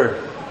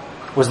visitor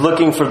was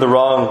looking for the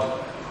wrong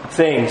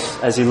things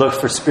as he looked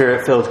for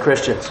Spirit-filled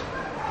Christians.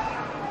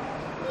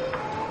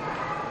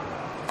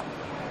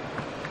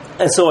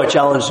 And so I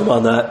challenged him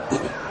on that.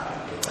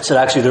 I said,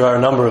 actually, there are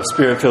a number of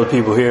Spirit-filled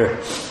people here.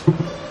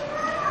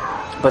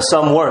 But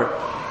some weren't.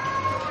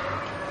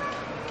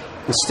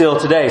 And still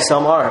today,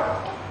 some aren't.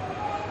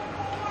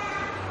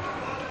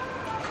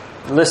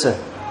 Listen,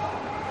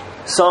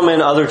 some in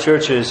other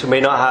churches who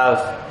may not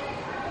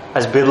have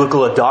as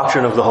biblical a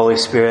doctrine of the Holy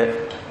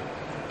Spirit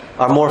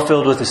are more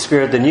filled with the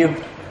Spirit than you.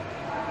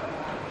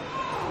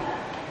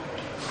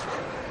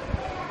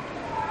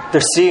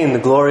 They're seeing the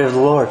glory of the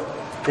Lord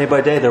day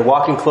by day. They're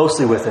walking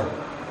closely with Him.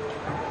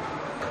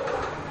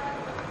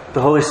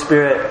 The Holy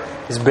Spirit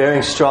is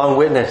bearing strong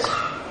witness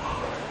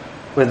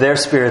with their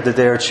spirit that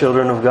they are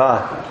children of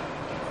God.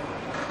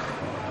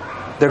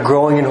 They're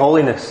growing in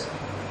holiness.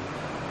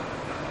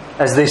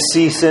 As they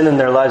see sin in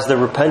their lives, they're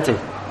repenting.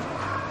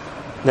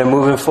 They're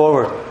moving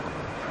forward.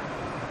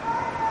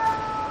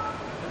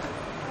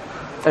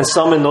 And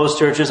some in those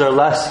churches are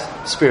less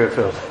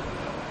Spirit-filled.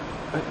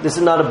 This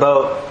is not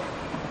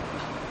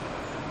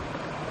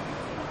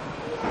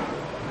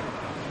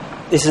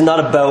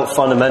about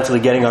fundamentally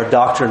getting our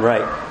doctrine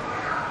right.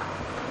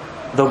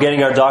 Though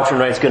getting our doctrine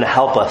right is going to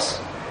help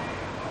us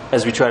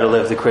as we try to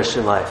live the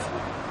Christian life.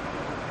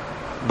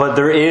 But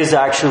there is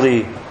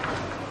actually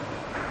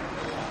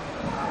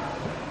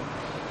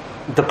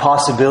the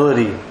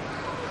possibility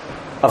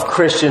of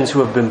Christians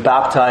who have been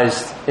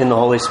baptized in the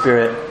Holy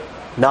Spirit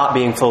not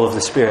being full of the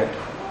Spirit.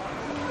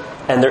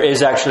 And there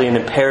is actually an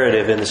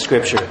imperative in the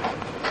Scripture: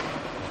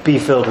 be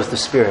filled with the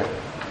Spirit.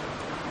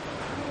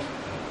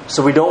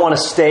 So we don't want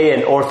to stay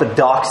in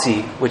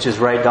orthodoxy, which is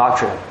right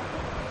doctrine.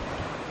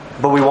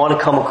 But we want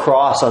to come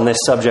across on this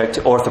subject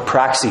to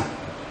orthopraxy.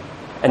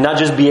 And not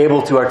just be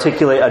able to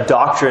articulate a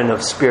doctrine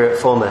of Spirit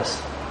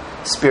fullness,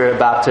 Spirit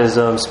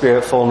baptism,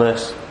 Spirit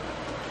fullness.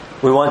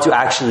 We want to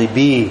actually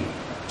be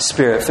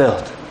Spirit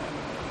filled.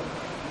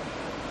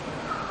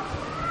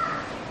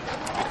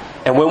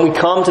 And when we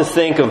come to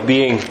think of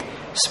being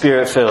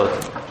Spirit filled,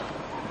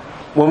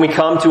 when we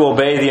come to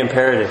obey the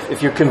imperative,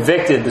 if you're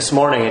convicted this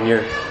morning and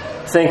you're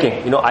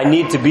thinking, I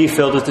need to be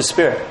filled with the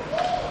Spirit.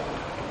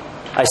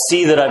 I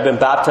see that I've been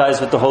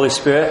baptized with the Holy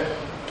Spirit,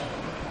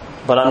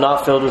 but I'm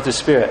not filled with the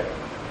Spirit.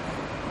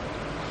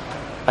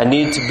 I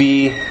need to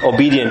be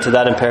obedient to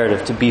that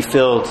imperative, to be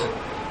filled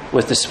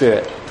with the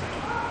Spirit.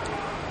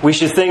 We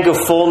should think of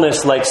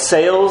fullness like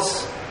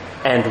sails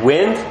and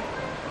wind,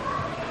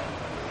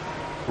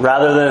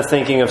 rather than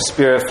thinking of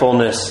Spirit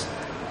fullness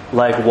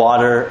like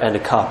water and a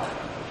cup.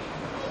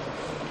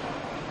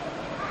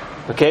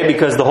 Okay?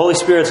 Because the Holy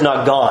Spirit's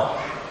not gone.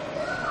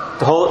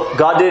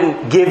 God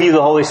didn't give you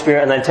the Holy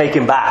Spirit and then take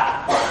Him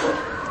back.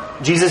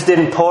 Jesus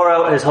didn't pour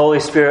out His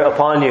Holy Spirit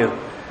upon you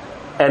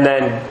and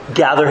then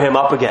gather Him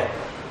up again.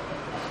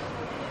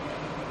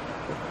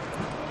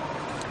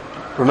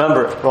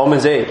 Remember,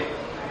 Romans 8.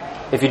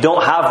 If you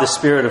don't have the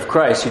Spirit of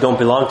Christ, you don't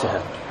belong to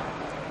Him.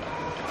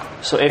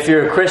 So if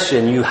you're a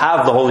Christian, you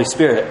have the Holy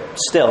Spirit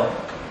still.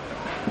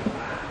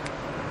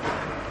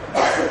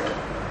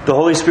 The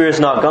Holy Spirit's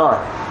not gone.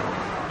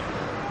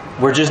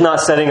 We're just not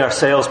setting our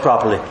sails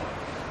properly.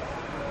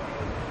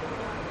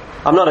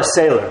 I'm not a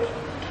sailor,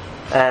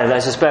 and I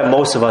suspect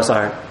most of us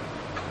aren't.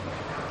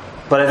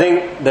 But I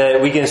think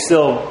that we can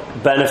still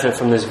benefit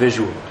from this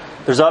visual.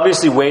 There's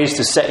obviously ways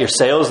to set your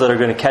sails that are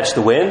going to catch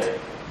the wind,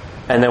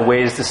 and then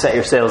ways to set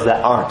your sails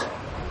that aren't.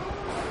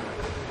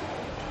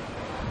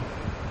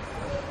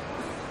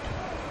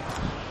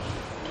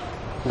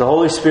 The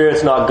Holy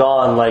Spirit's not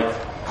gone like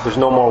there's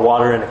no more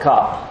water in a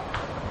cup.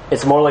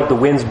 It's more like the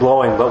wind's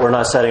blowing, but we're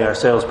not setting our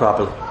sails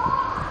properly.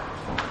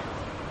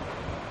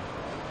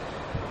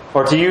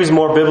 Or to use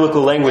more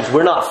biblical language,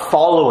 we're not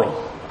following.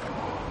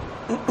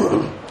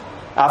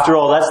 After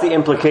all, that's the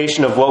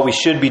implication of what we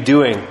should be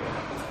doing,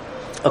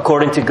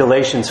 according to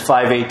Galatians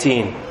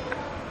 5:18.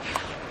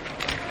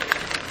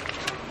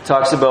 It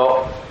talks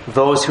about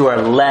those who are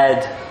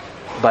led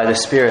by the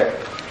Spirit.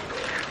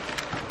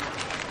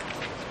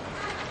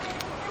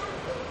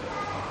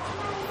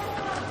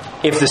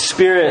 If the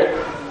Spirit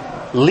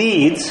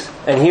leads,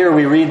 and here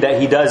we read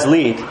that He does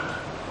lead,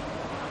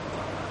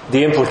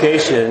 the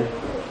implication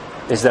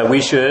is that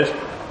we should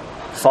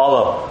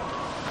follow.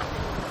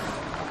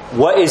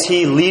 What is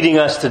He leading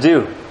us to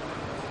do?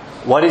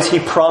 What is He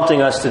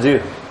prompting us to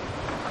do?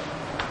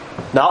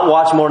 Not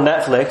watch more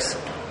Netflix.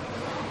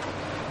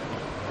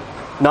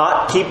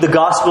 Not keep the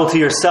gospel to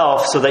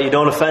yourself so that you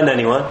don't offend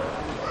anyone.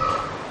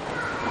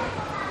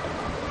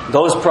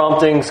 Those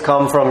promptings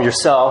come from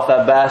yourself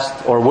at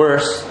best, or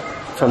worse,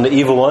 from the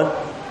evil one.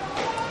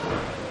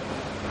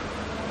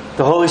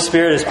 The Holy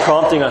Spirit is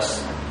prompting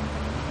us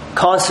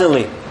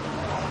constantly,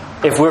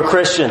 if we're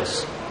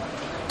Christians,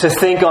 to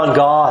think on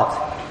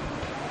God,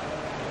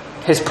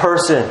 His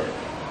person,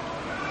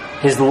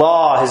 His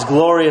law, His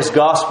glorious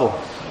gospel,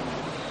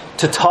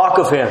 to talk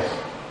of Him,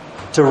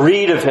 to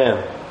read of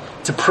Him,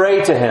 to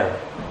pray to Him,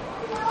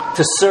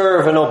 to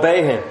serve and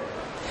obey Him.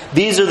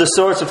 These are the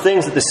sorts of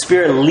things that the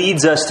Spirit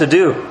leads us to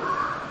do.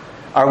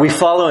 Are we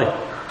following?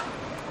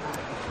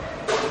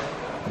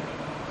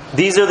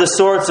 These are the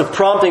sorts of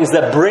promptings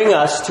that bring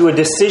us to a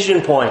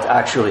decision point,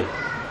 actually.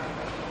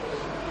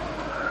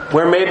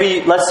 Where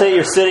maybe, let's say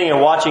you're sitting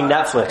and watching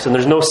Netflix, and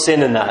there's no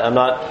sin in that.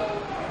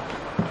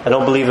 I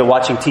don't believe that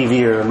watching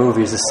TV or a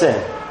movie is a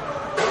sin.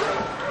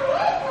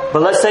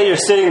 But let's say you're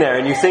sitting there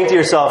and you think to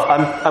yourself,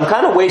 I'm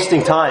kind of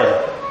wasting time.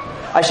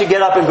 I should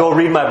get up and go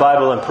read my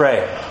Bible and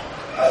pray.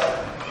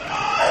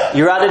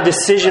 You're at a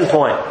decision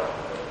point.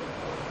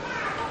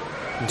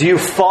 Do you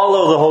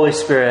follow the Holy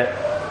Spirit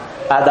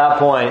at that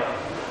point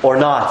or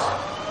not?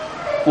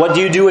 What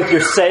do you do with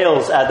your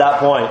sails at that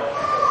point?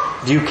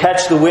 Do you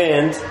catch the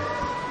wind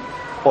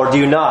or do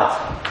you not?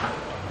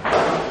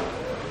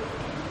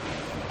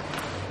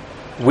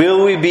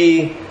 Will we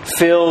be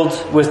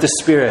filled with the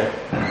Spirit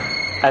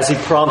as He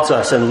prompts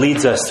us and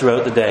leads us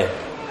throughout the day?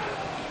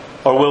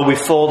 Or will we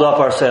fold up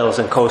our sails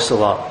and coast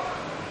along?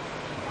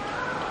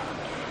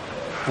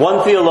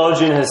 One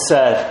theologian has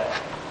said,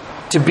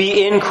 to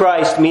be in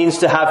Christ means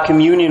to have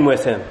communion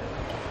with Him.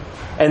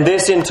 And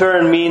this in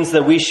turn means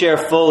that we share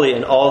fully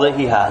in all that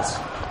He has.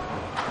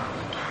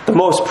 The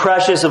most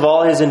precious of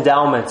all His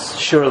endowments,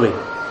 surely,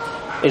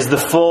 is the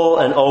full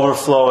and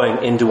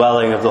overflowing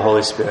indwelling of the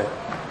Holy Spirit.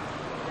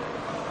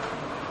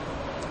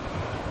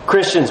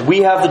 Christians, we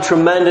have the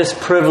tremendous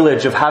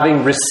privilege of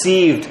having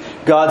received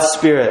God's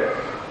Spirit,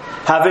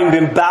 having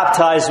been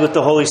baptized with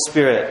the Holy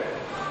Spirit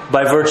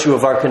by virtue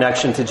of our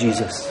connection to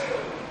Jesus.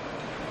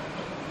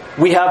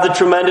 We have the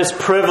tremendous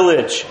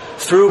privilege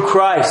through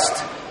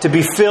Christ to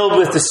be filled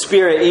with the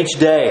Spirit each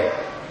day.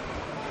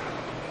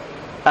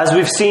 As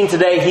we've seen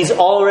today, He's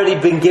already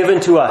been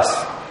given to us,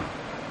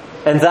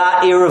 and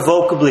that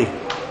irrevocably.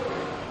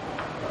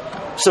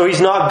 So He's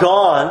not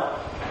gone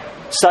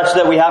such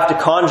that we have to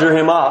conjure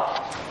Him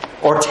up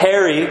or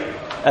tarry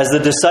as the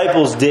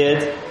disciples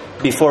did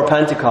before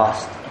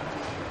Pentecost.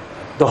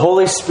 The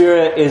Holy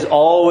Spirit is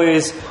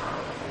always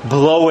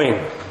blowing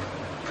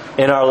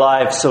in our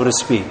lives, so to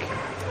speak,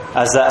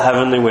 as that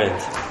heavenly wind.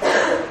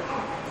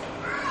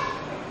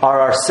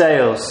 Are our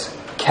sails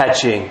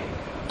catching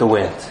the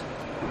wind?